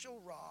spiritual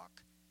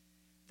rock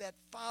that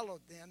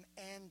followed them,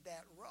 and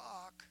that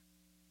rock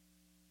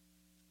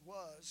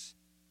was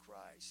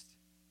Christ.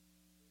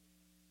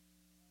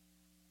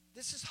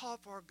 This is how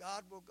far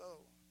God will go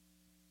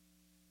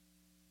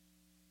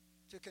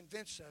to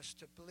convince us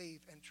to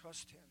believe and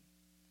trust him.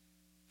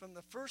 From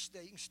the first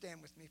day, you can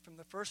stand with me, from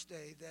the first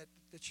day that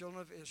the children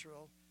of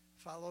Israel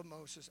followed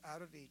Moses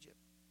out of Egypt,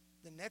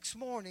 the next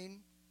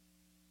morning,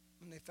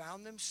 when they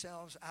found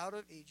themselves out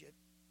of Egypt,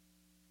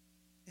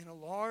 in a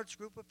large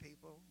group of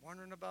people,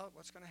 wondering about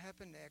what's going to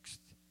happen next,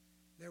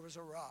 there was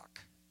a rock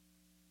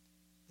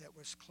that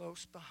was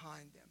close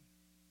behind them.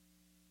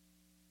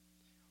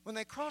 When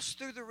they crossed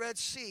through the Red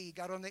Sea,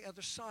 got on the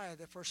other side,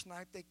 the first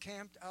night they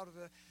camped out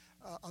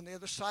of on the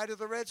other side of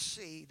the Red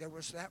Sea, there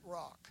was that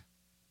rock,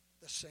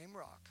 the same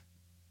rock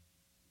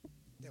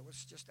that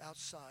was just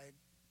outside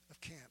of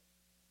camp.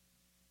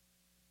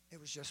 It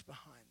was just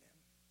behind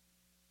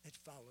them. It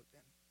followed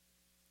them.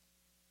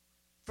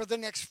 For the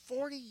next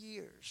 40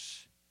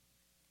 years,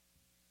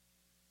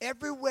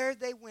 everywhere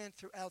they went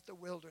throughout the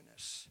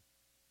wilderness,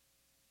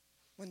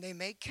 when they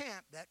made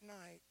camp that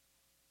night,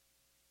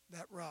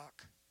 that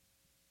rock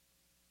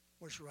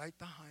was right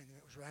behind them.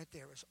 It was right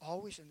there. It was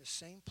always in the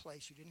same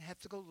place. You didn't have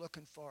to go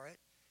looking for it.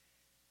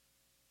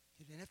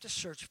 You didn't have to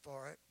search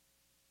for it.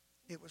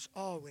 It was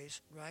always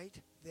right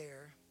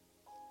there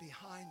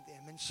behind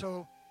them. And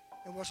so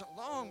it wasn't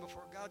long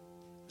before God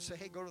would say,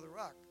 hey, go to the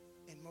rock.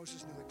 And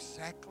Moses knew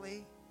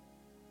exactly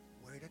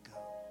where to go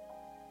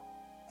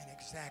and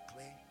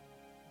exactly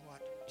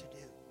what to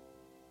do.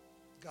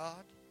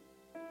 God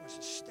was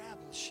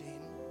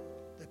establishing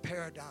the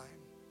paradigm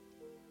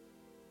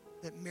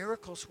that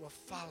miracles will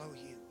follow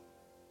you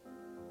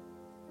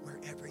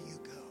wherever you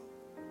go.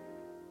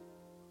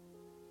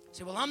 You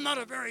say, well, I'm not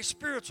a very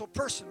spiritual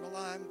person. Well,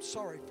 I'm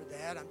sorry for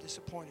that. I'm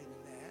disappointed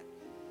in that.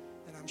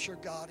 And I'm sure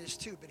God is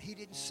too. But he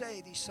didn't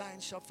say these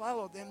signs shall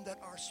follow them that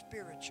are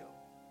spiritual.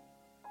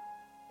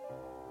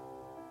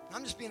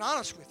 I'm just being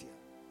honest with you.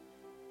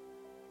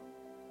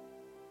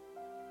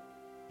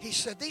 He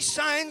said, these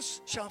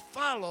signs shall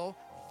follow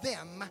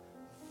them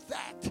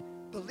that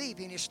believe.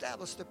 He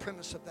established the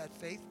premise of that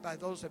faith by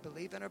those that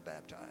believe and are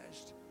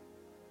baptized.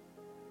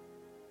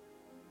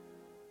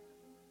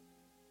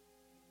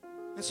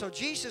 And so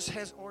Jesus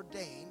has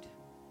ordained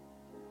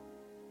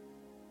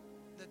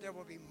that there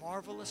will be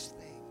marvelous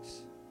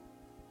things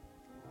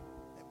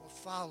that will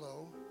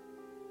follow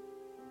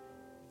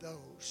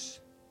those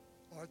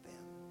or them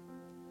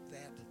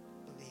that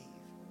believe.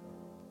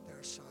 There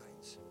are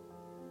signs.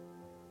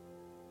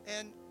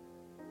 And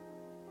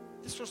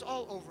this was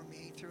all over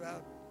me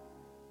throughout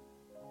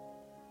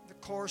the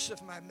course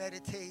of my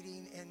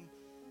meditating and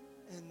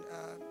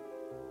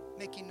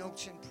making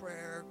notes in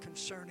prayer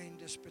concerning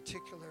this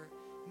particular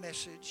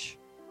message.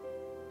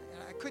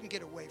 And I couldn't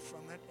get away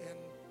from it, and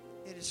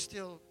it is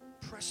still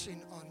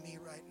pressing on me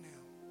right now.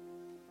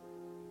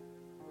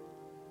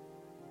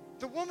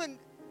 The woman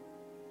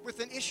with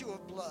an issue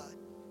of blood,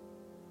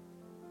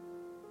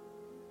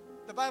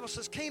 the Bible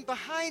says, came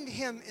behind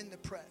him in the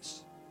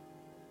press.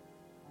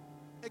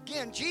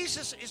 again,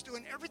 Jesus is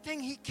doing everything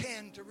he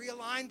can to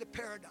realign the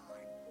paradigm.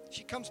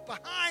 She comes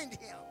behind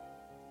him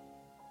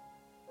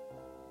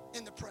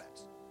in the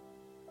press.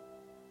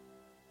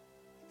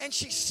 And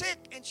she's sick,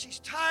 and she's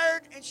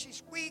tired, and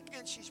she's weak,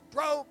 and she's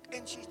broke,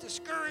 and she's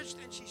discouraged,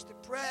 and she's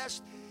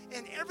depressed,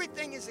 and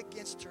everything is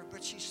against her.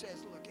 But she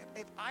says, look,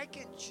 if I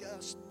can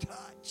just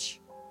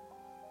touch,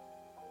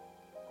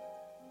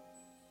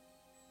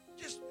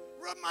 just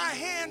rub my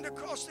hand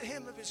across the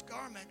hem of his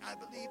garment, I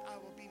believe I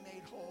will be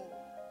made whole.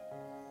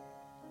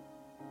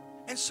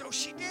 And so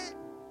she did.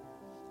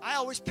 I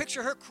always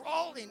picture her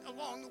crawling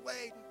along the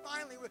way, and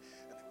finally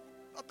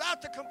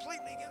about to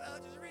completely give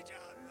out, just reach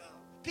out.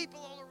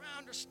 People all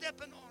around her,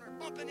 stepping on her,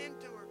 bumping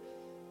into her.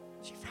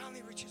 She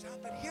finally reaches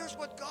out. But here's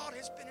what God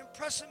has been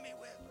impressing me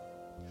with.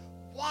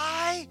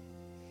 Why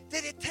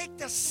did it take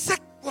the sick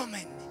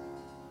woman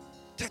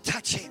to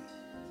touch him?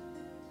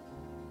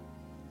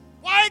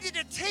 Why did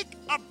it take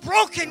a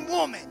broken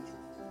woman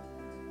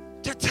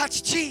to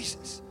touch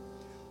Jesus?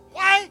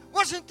 Why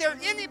wasn't there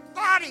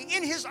anybody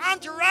in his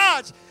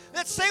entourage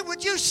that say,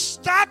 would you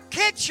stop?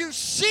 Can't you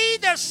see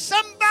there's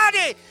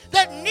somebody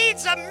that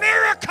needs a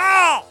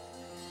miracle?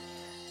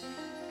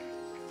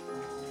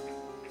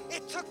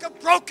 It took a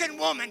broken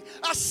woman,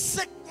 a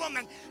sick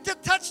woman, to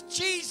touch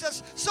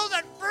Jesus so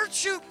that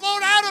virtue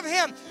flowed out of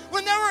him.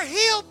 When there were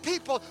healed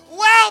people,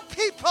 well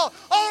people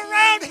all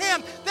around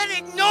him that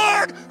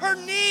ignored her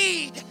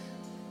need.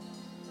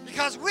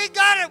 Because we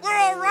got it, we're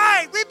all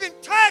right, we've been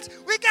touched,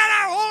 we got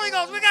our Holy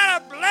Ghost, we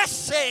got our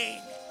blessing.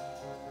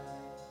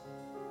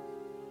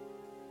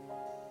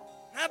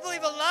 And I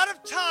believe a lot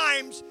of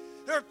times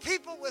there are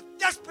people with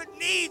desperate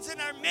needs in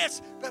our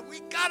midst, but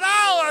we got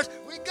ours.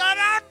 We got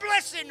our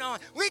blessing on.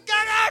 We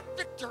got our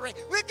victory.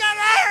 We got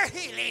our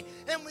healing.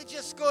 And we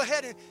just go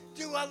ahead and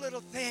do our little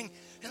thing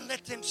and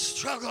let them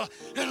struggle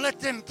and let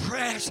them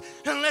press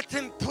and let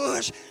them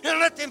push and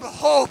let them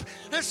hope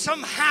that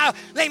somehow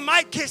they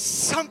might get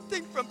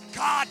something from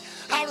God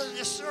out of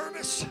this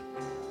service.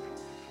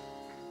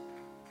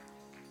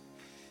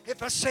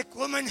 If a sick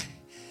woman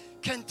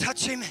can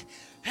touch him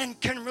and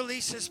can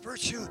release his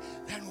virtue,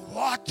 then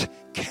what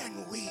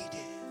can we do?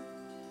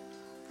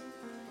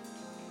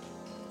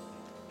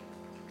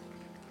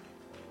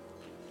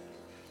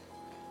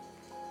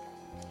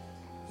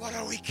 What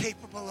are we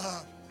capable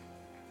of?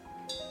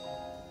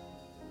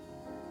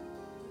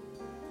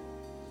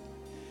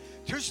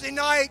 Tuesday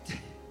night,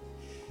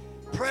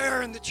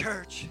 prayer in the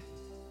church.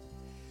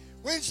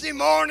 Wednesday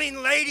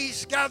morning,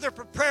 ladies gather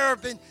for prayer.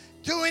 Have been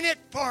doing it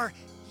for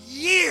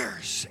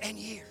years and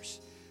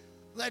years,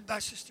 led by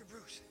Sister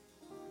Bruce.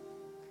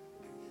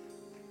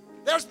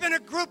 There's been a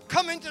group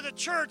coming to the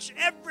church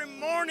every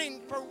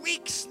morning for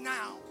weeks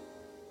now.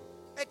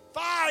 At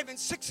 5 and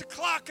 6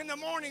 o'clock in the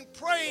morning,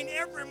 praying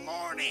every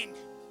morning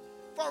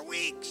for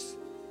weeks.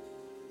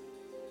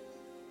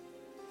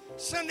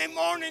 Sunday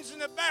mornings in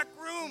the back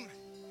room,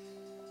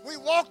 we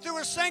walk through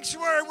a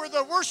sanctuary where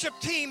the worship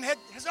team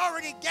has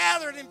already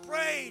gathered and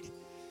prayed.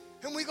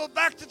 And we go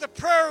back to the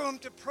prayer room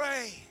to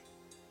pray.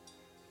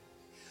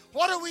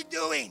 What are we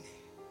doing?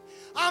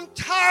 I'm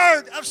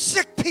tired of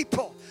sick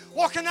people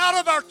walking out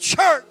of our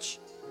church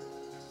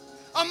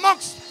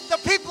amongst the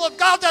people of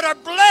God that are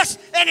blessed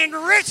and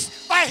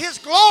enriched by his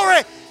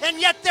glory,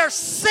 and yet they're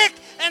sick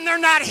and they're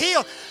not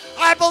healed.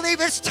 I believe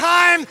it's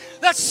time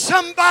that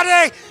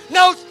somebody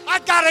knows,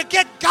 I've got to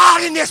get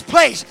God in this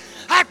place.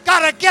 I've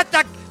got to get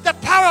the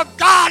power of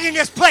God in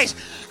this place.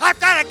 I've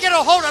got to get a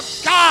hold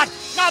of God,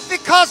 not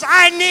because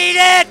I need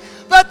it,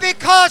 but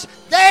because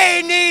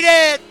they need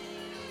it.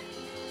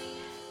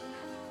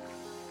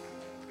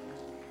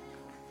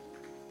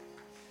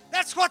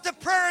 That's what the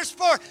prayer is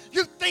for.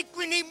 You think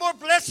we need more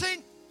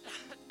blessing?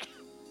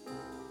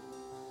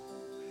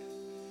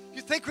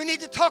 You think we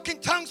need to talk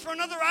in tongues for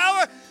another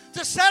hour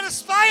to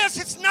satisfy us?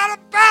 It's not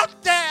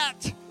about that.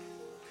 It's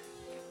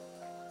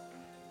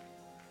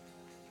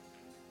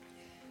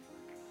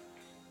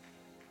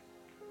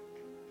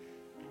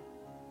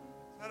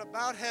not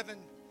about having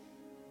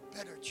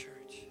better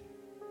church.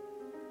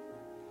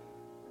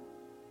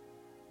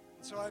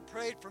 And so I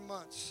prayed for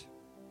months.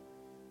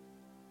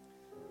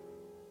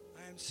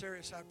 I'm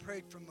serious. I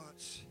prayed for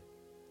months.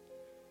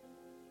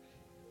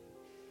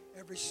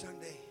 Every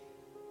Sunday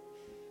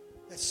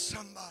that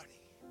somebody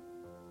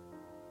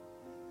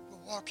will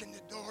walk in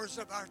the doors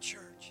of our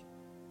church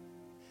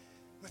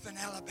with an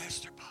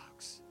alabaster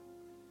box.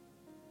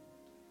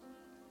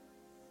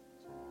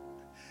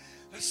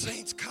 The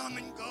saints come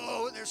and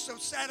go. They're so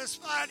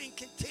satisfied and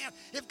content.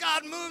 If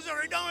God moves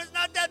or he don't, it's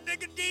not that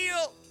big a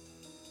deal.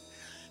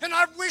 And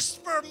I've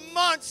wished for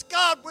months,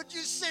 God, would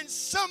you send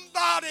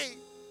somebody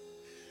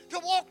to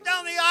walk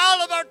down the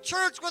aisle of our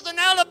church with an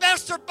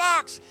alabaster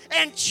box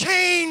and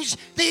change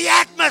the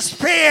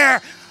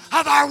atmosphere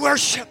of our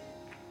worship.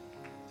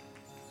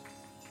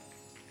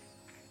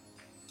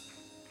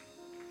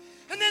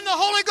 And then the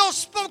Holy Ghost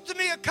spoke to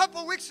me a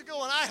couple weeks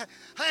ago,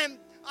 and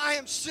I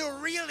am still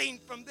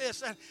reeling from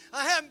this, and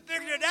I haven't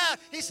figured it out.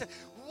 He said,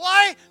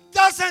 why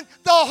doesn't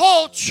the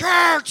whole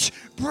church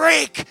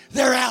break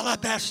their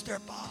alabaster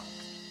box?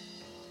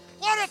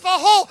 What if a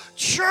whole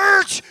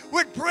church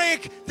would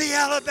break the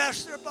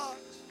alabaster box?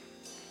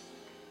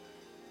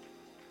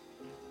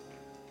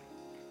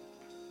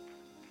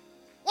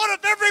 What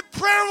if every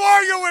prayer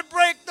warrior would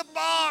break the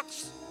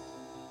box?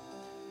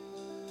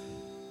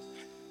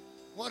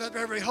 What if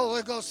every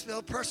Holy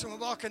Ghost-filled person would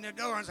walk in the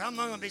door and say, I'm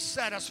not going to be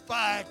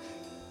satisfied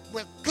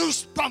with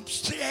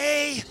goosebumps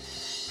today.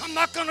 I'm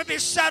not going to be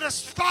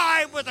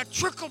satisfied with a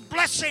trickle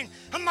blessing.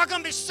 I'm not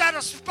going to be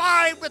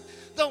satisfied with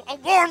a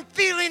warm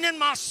feeling in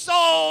my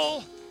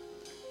soul.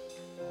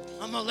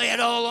 I'm going to lay it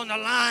all on the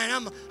line.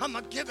 I'm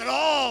going to give it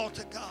all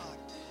to God.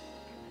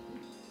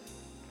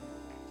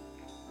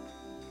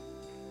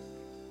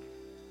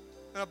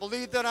 And I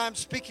believe that I'm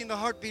speaking the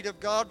heartbeat of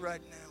God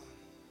right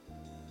now.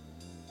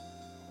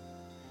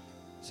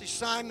 See,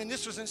 Simon,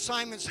 this was in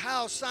Simon's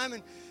house.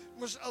 Simon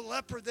was a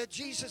leper that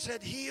Jesus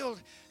had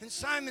healed. And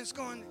Simon's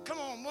going, come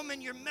on,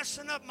 woman, you're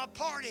messing up my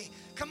party.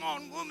 Come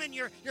on, woman,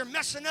 you're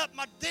messing up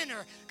my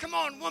dinner. Come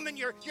on, woman,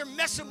 you're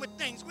messing with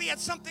things. We had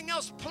something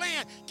else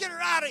planned. Get her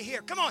out of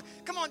here. Come on.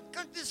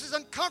 This is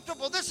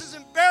uncomfortable. This is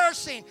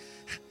embarrassing.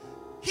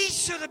 He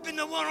should have been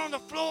the one on the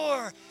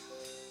floor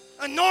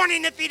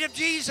anointing the feet of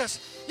Jesus.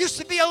 Used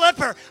to be a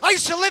leper. I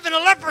used to live in a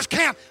leper's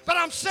camp, but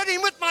I'm sitting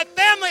with my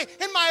family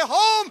in my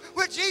home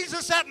with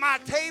Jesus at my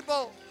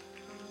table.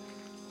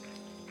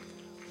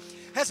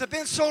 Has it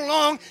been so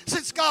long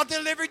since God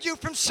delivered you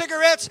from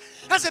cigarettes?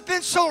 Has it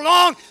been so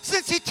long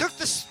since He took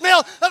the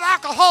smell of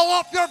alcohol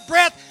off your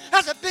breath?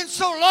 Has it been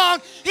so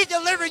long He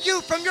delivered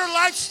you from your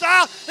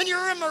lifestyle and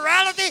your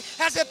immorality?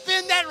 Has it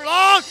been that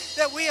long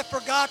that we have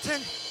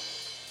forgotten?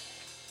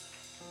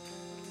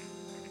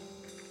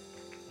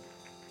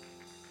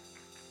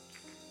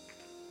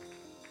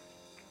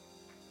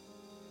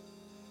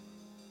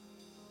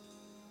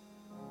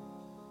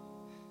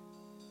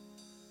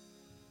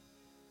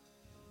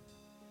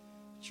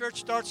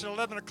 Church starts at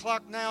 11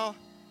 o'clock now.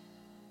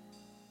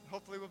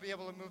 Hopefully we'll be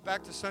able to move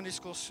back to Sunday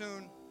school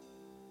soon.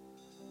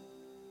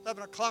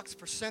 11 o'clock's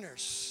for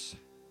sinners.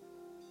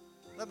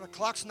 11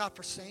 o'clock's not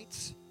for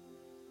saints.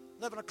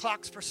 11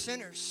 o'clock's for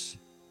sinners.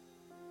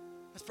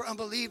 It's for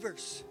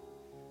unbelievers.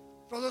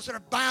 For those that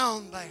are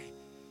bound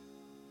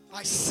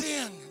by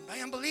sin and by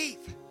unbelief.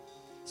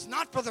 It's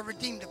not for the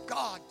redeemed of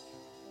God.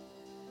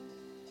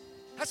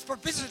 That's for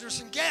visitors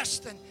and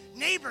guests and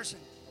neighbors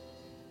and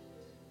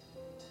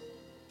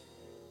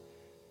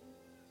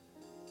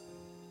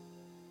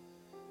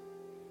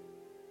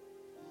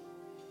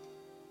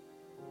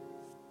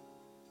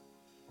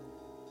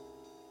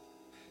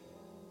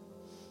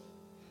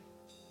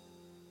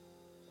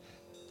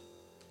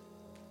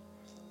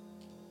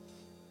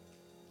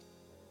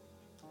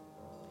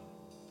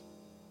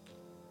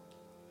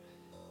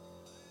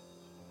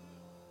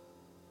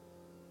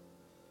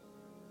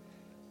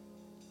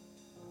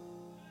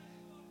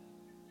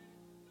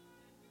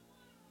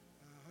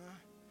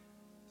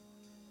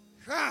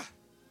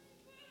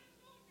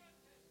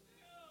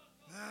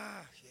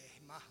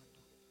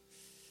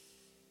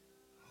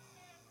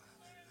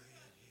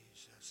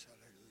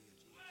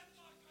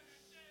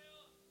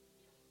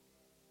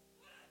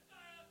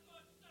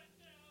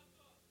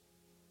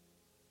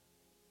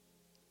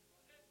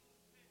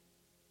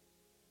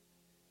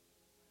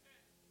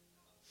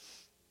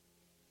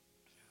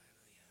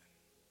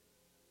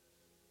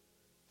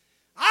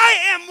I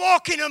am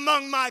walking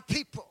among my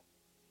people.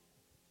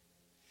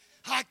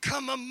 I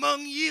come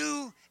among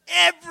you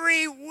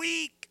every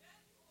week.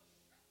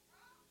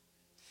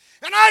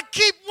 And I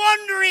keep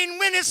wondering,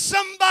 when is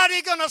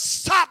somebody going to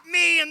stop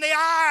me in the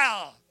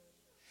aisle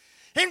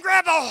and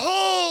grab a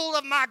hold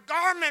of my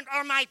garment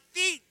or my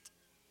feet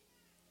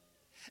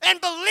and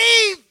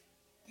believe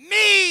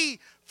me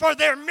for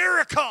their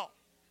miracle?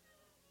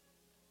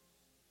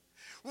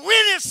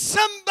 When is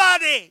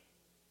somebody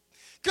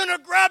going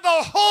to grab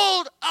a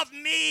hold of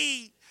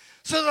me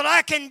so that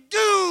I can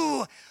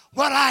do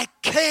what I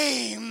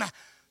came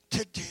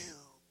to do?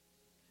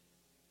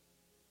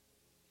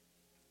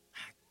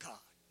 My God.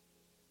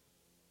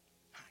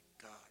 My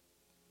God.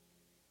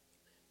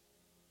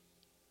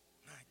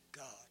 My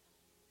God.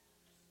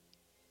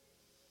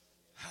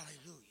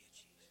 Hallelujah,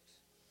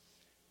 Jesus.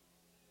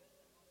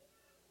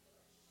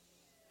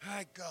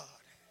 My God.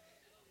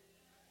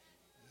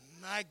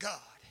 My God.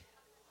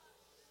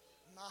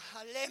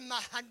 Mahale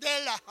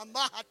mahadela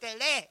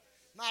mahatele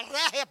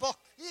marahebo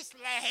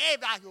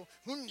islahebayu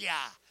hunya.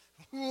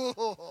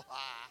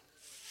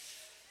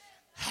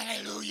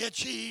 Hallelujah,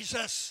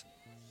 Jesus.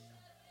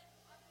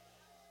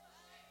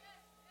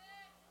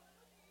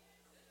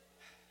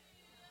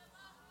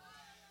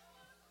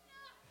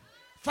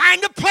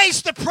 Find a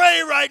place to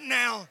pray right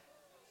now.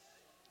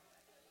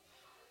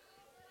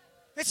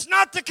 It's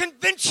not the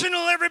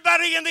conventional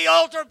everybody in the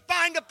altar.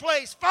 Find a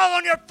place. Fall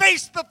on your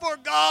face before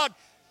God.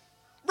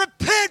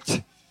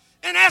 Repent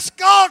and ask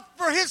God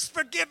for His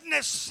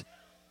forgiveness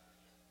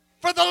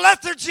for the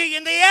lethargy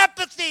and the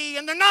apathy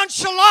and the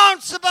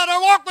nonchalance about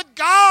our walk with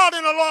God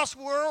in a lost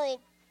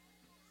world.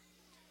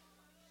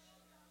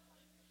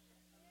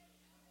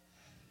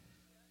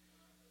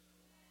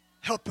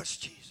 Help us,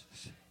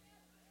 Jesus.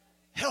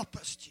 Help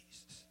us,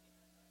 Jesus.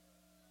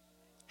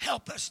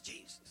 Help us,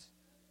 Jesus.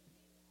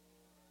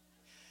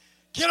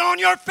 Get on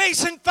your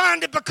face and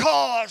find it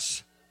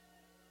because.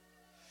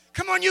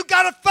 Come on, you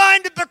got to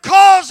find it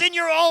because in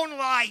your own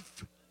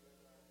life.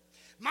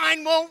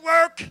 Mine won't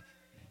work.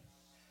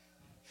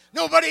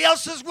 Nobody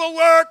else's will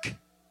work.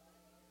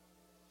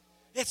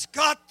 It's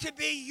got to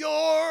be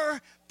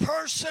your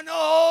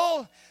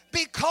personal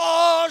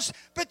because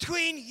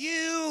between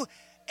you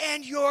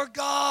and your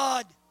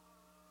God.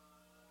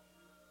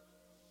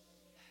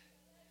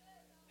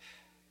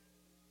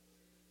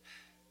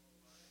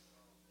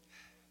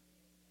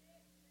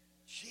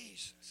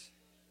 Jesus.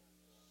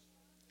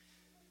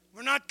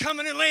 We're not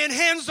coming and laying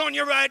hands on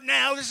you right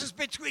now. This is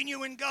between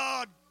you and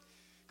God.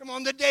 Come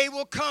on, the day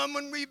will come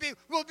when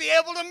we'll be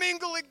able to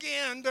mingle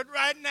again. But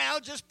right now,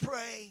 just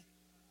pray.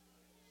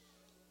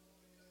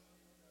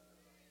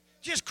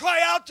 Just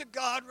cry out to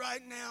God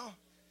right now.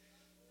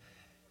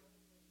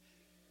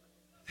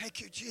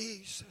 Thank you,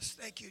 Jesus.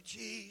 Thank you,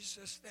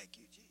 Jesus. Thank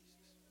you, Jesus.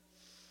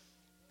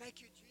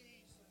 Thank you, Jesus.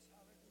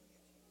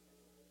 Hallelujah.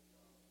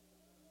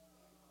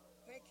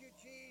 Thank you,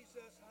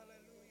 Jesus.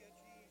 Hallelujah,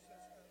 Jesus.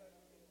 Hallelujah.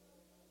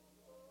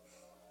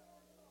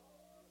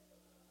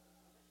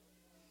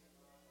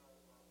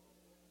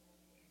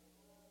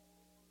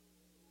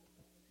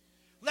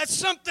 Let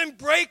something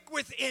break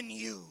within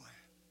you.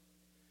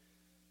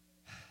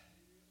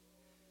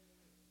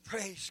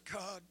 Praise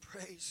God,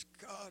 praise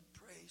God,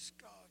 praise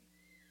God.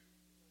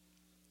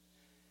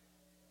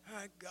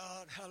 My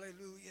God,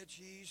 hallelujah,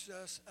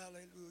 Jesus,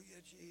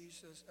 hallelujah,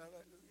 Jesus,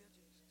 hallelujah,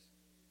 Jesus.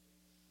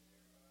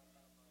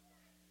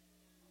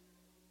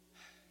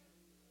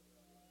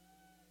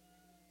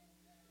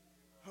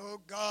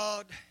 Oh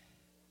God,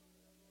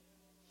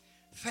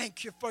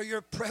 thank you for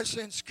your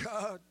presence,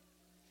 God.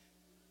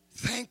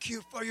 Thank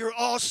you for your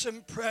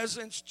awesome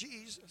presence,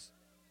 Jesus.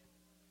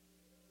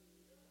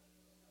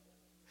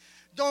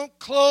 Don't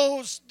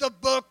close the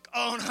book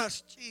on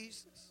us,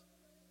 Jesus.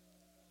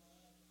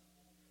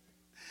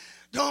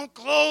 Don't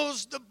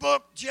close the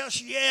book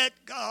just yet,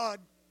 God.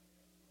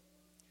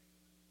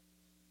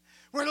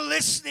 We're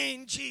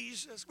listening,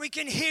 Jesus. We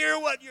can hear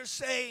what you're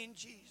saying,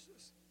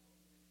 Jesus.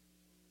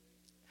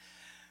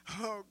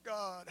 Oh,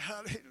 God,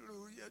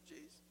 hallelujah,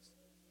 Jesus.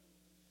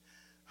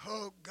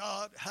 Oh,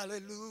 God,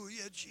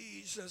 hallelujah,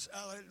 Jesus,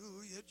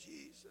 hallelujah,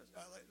 Jesus,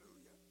 hallelujah.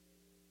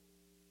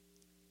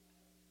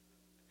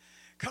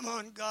 Come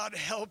on, God,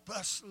 help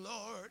us,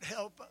 Lord,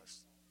 help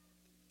us.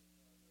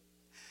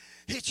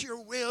 It's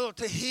your will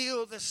to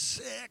heal the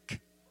sick.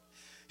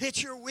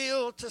 It's your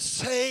will to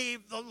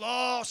save the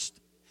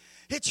lost.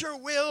 It's your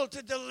will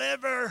to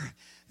deliver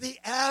the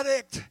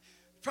addict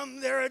from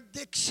their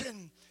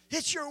addiction.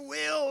 It's your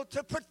will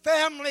to put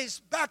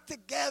families back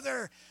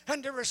together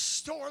and to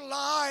restore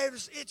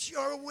lives. It's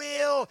your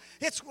will.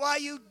 It's why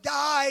you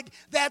died.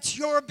 That's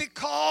your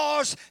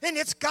because. And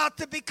it's got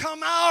to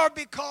become our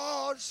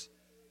because.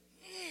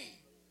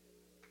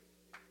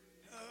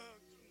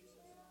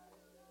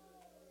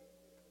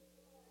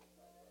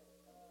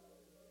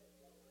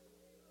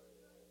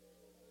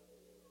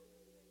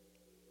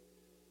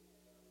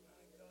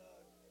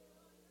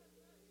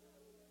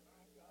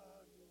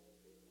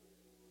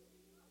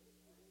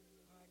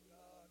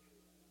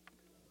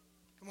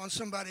 Come on,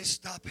 somebody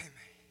stop him.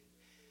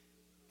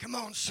 Come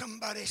on,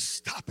 somebody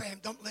stop him.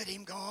 Don't let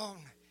him go on.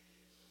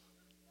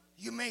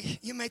 You may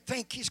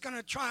think he's going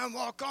to try and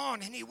walk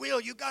on, and he will.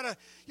 You gotta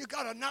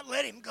not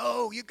let him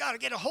go. You gotta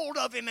get a hold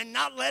of him and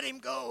not let him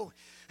go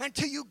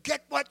until you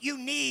get what you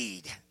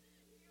need.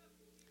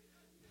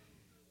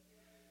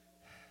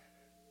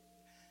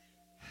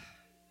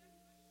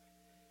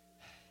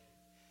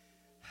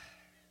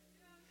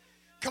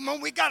 Come on,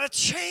 we gotta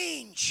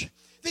change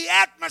the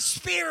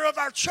atmosphere of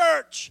our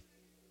church.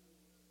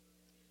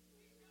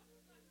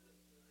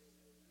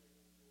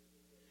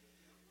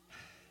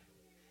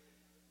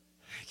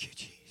 Thank you,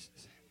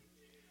 Jesus.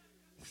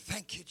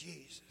 Thank you,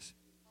 Jesus.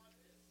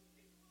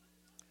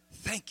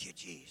 Thank you,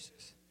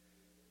 Jesus.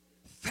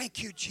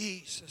 Thank you,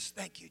 Jesus.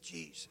 Thank you,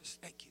 Jesus.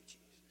 Thank you, Jesus.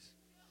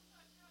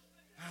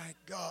 My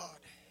God.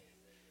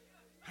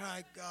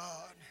 My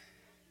God.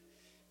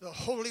 The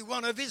Holy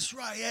One of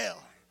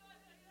Israel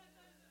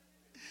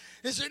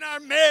is in our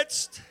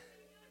midst.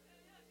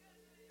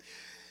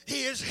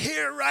 He is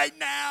here right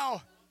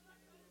now.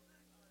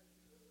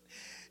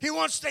 He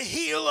wants to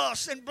heal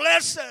us and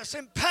bless us,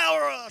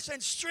 empower us,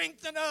 and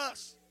strengthen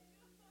us.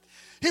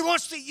 He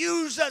wants to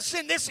use us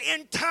in this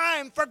end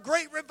time for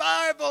great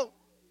revival.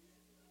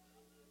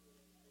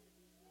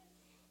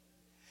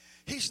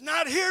 He's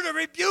not here to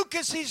rebuke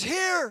us. He's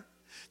here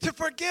to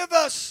forgive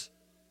us.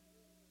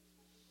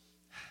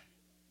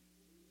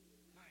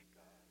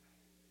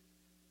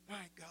 My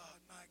God,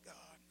 my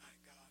God, my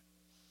God,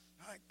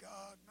 my God, my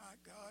God, my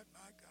God, my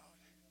God.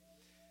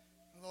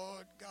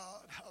 Lord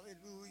God,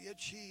 hallelujah,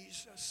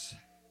 Jesus.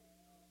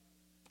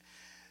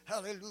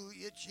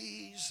 Hallelujah,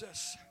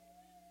 Jesus.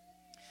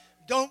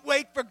 Don't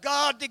wait for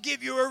God to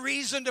give you a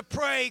reason to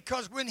pray,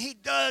 because when he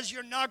does,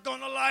 you're not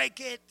going to like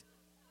it.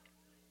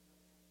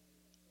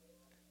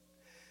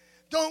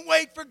 Don't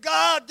wait for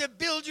God to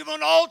build you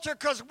an altar,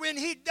 because when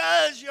He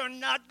does, you're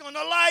not going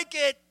to like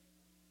it.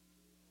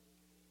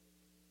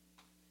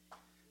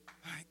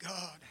 My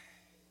God.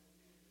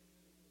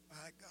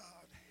 My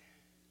God.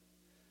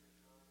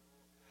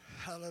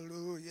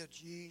 Hallelujah,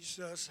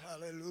 Jesus.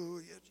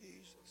 Hallelujah,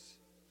 Jesus.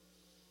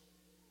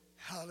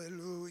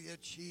 Hallelujah,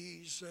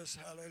 Jesus.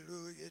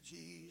 Hallelujah,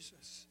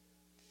 Jesus.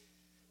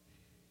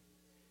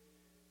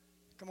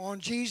 Come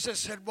on,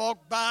 Jesus had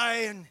walked by,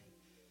 and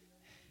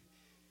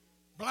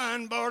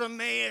blind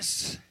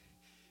Bartimaeus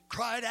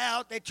cried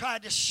out. They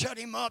tried to shut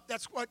him up.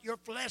 That's what your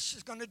flesh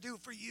is going to do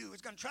for you.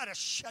 It's going to try to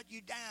shut you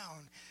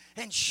down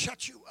and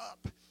shut you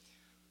up.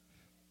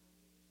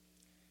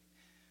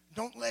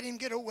 Don't let him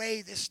get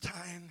away this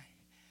time.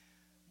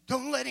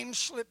 Don't let him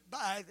slip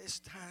by this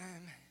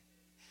time.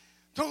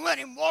 Don't let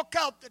him walk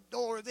out the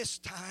door this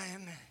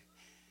time.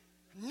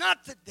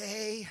 Not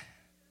today.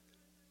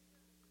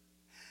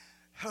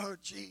 Oh,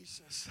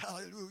 Jesus.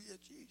 Hallelujah,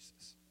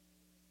 Jesus.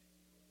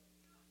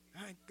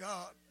 My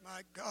God,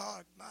 my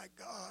God, my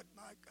God,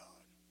 my God.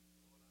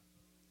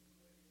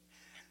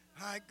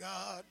 My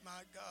God,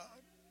 my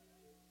God.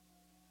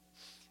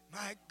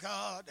 My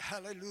God,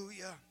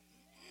 hallelujah.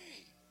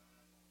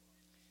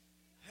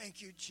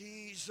 Thank you,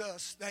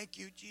 Jesus. Thank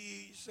you,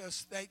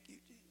 Jesus. Thank you,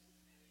 Jesus.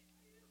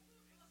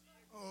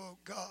 Oh,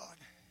 God.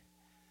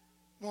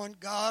 One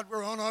God,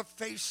 we're on our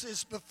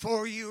faces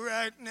before you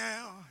right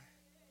now.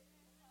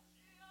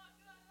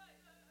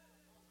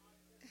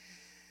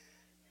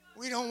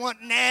 We don't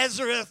want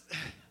Nazareth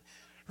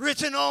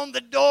written on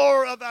the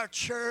door of our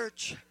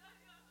church.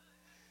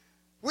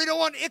 We don't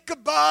want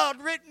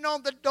Ichabod written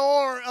on the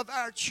door of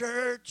our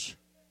church.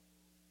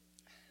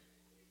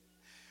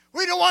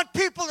 We don't want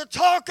people to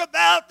talk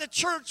about the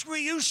church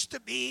we used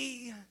to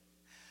be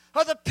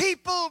or the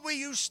people we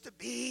used to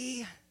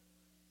be.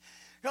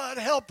 God,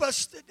 help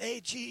us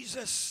today,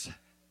 Jesus.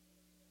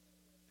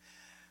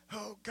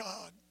 Oh,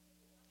 God.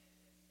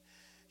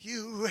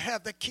 You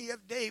have the key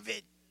of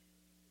David.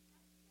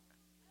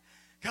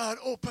 God,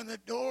 open the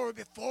door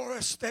before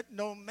us that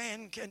no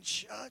man can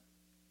shut.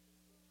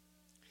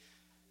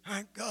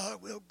 And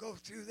God, we'll go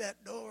through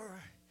that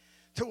door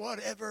to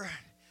whatever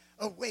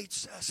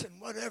awaits us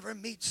and whatever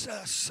meets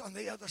us on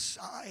the other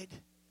side.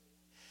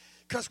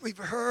 Because we've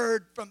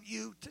heard from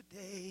you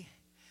today.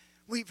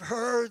 We've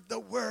heard the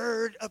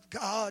word of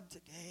God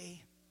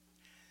today.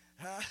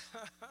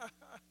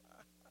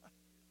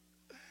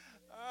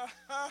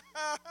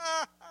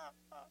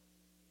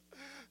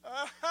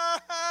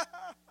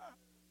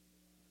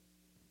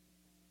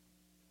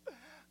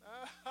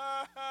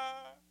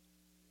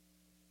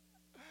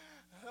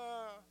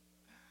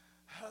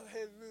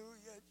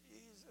 Hallelujah,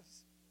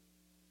 Jesus.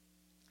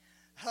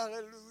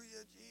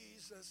 Hallelujah,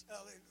 Jesus.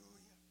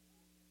 Hallelujah.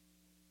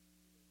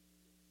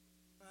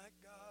 My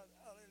God,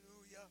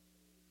 hallelujah.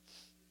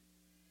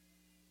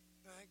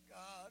 My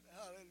God,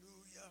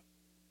 hallelujah.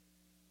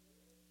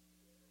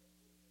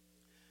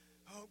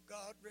 Oh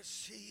God,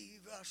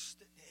 receive us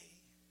today.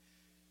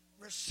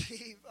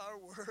 Receive our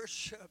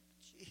worship,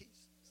 Jesus.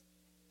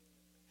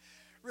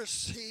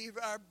 Receive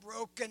our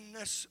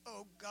brokenness,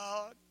 oh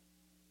God.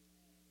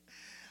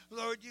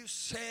 Lord, you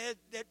said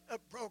that a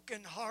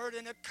broken heart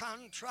and a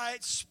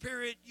contrite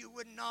spirit you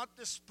would not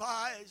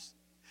despise.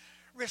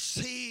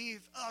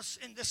 Receive us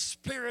in the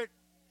spirit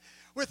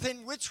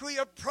within which we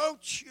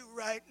approach you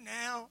right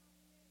now.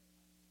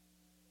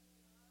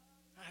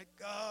 My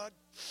God,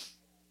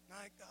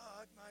 my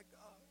God, my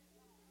God.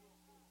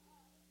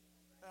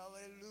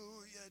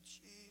 Hallelujah,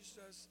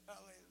 Jesus,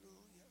 hallelujah.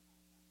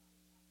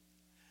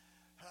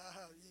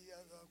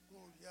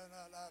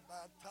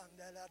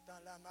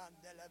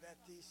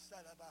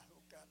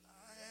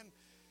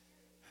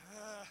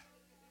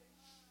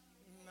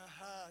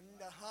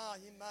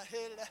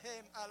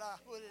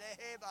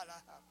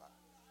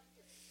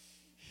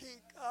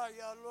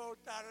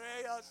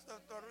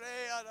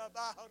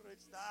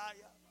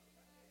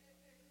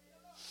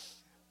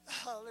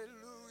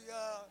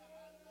 Hallelujah.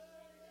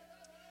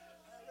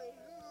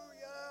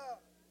 Hallelujah.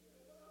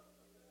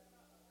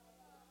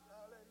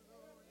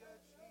 Hallelujah,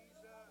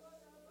 Jesus.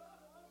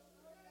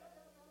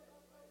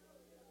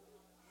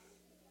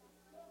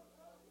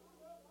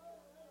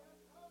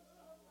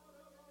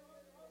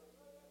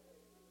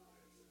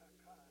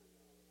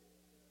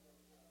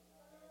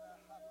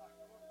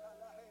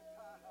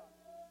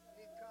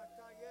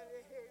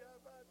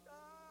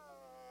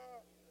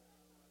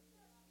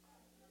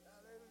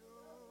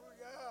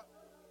 Hallelujah.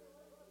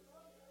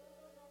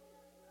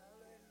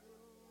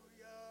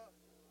 Hallelujah.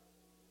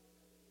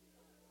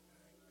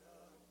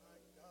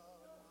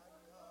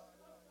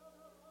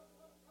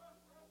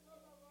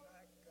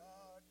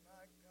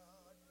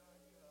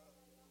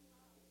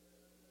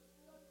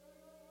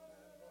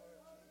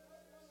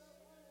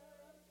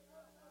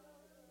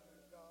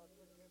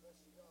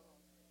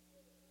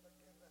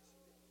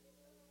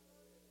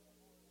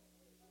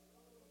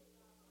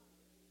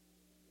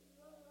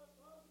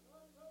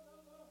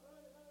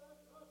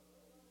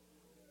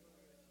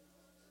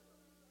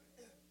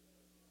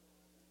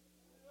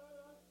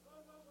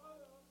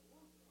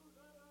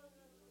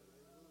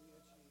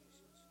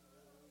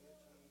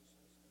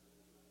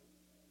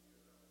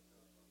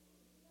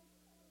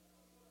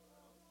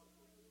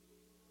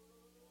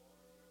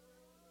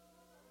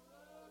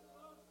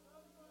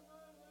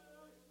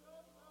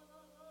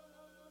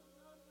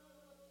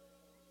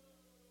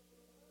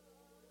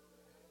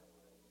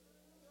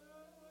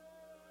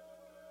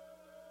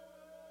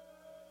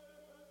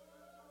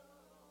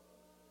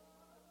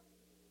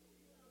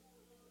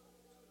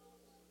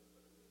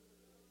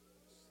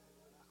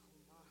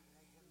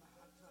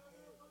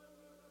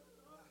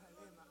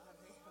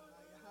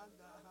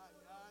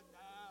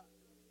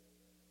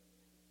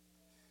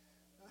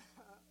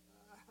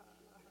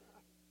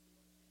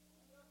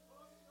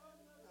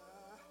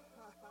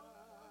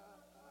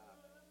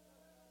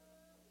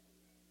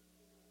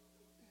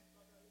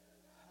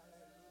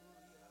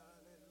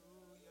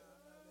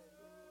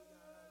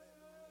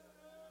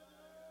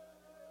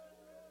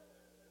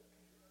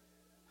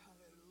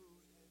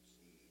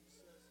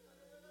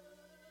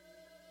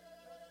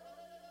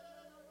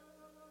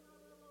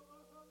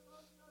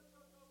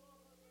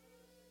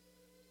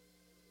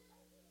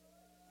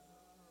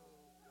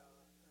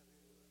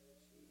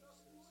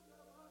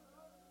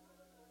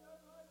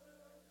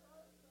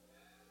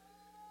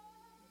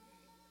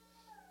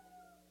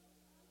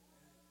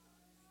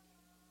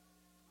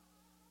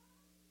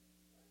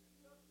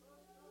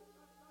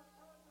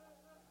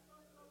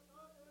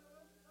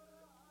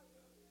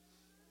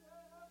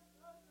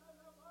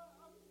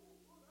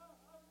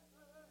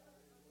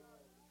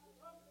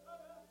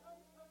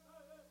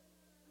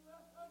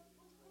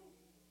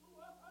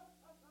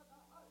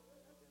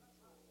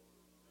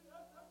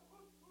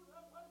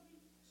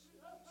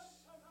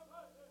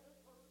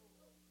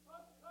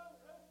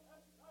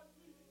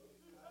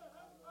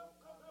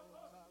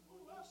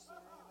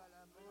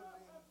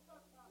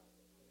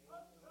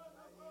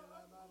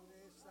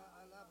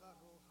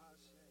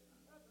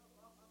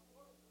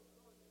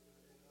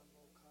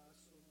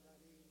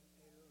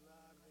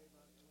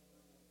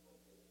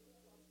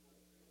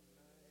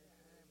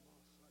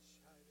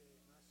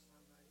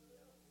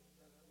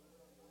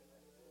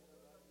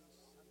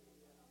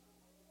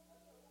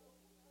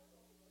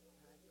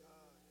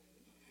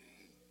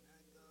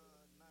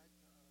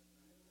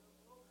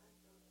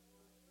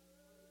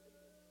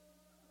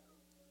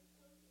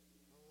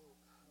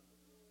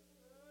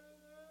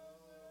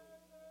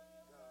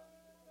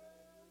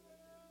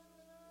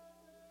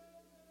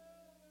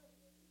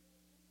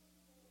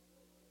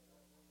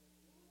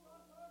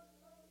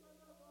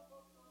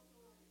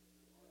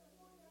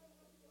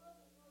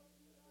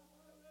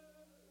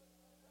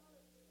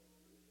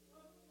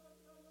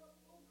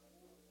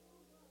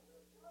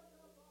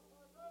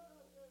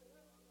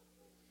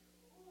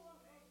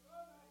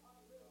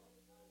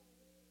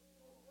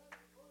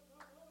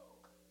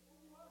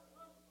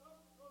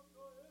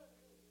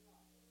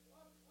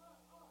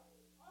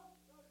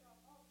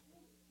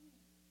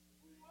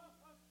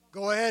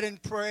 Go ahead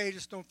and pray.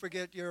 Just don't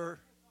forget your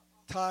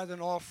tithe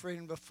and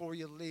offering before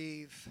you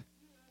leave.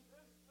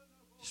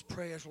 Just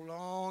pray as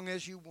long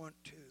as you want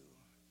to.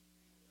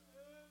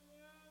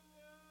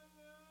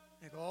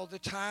 Take all the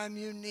time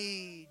you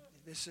need.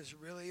 This is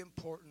really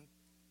important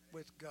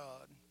with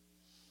God.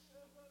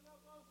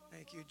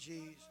 Thank you,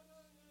 Jesus.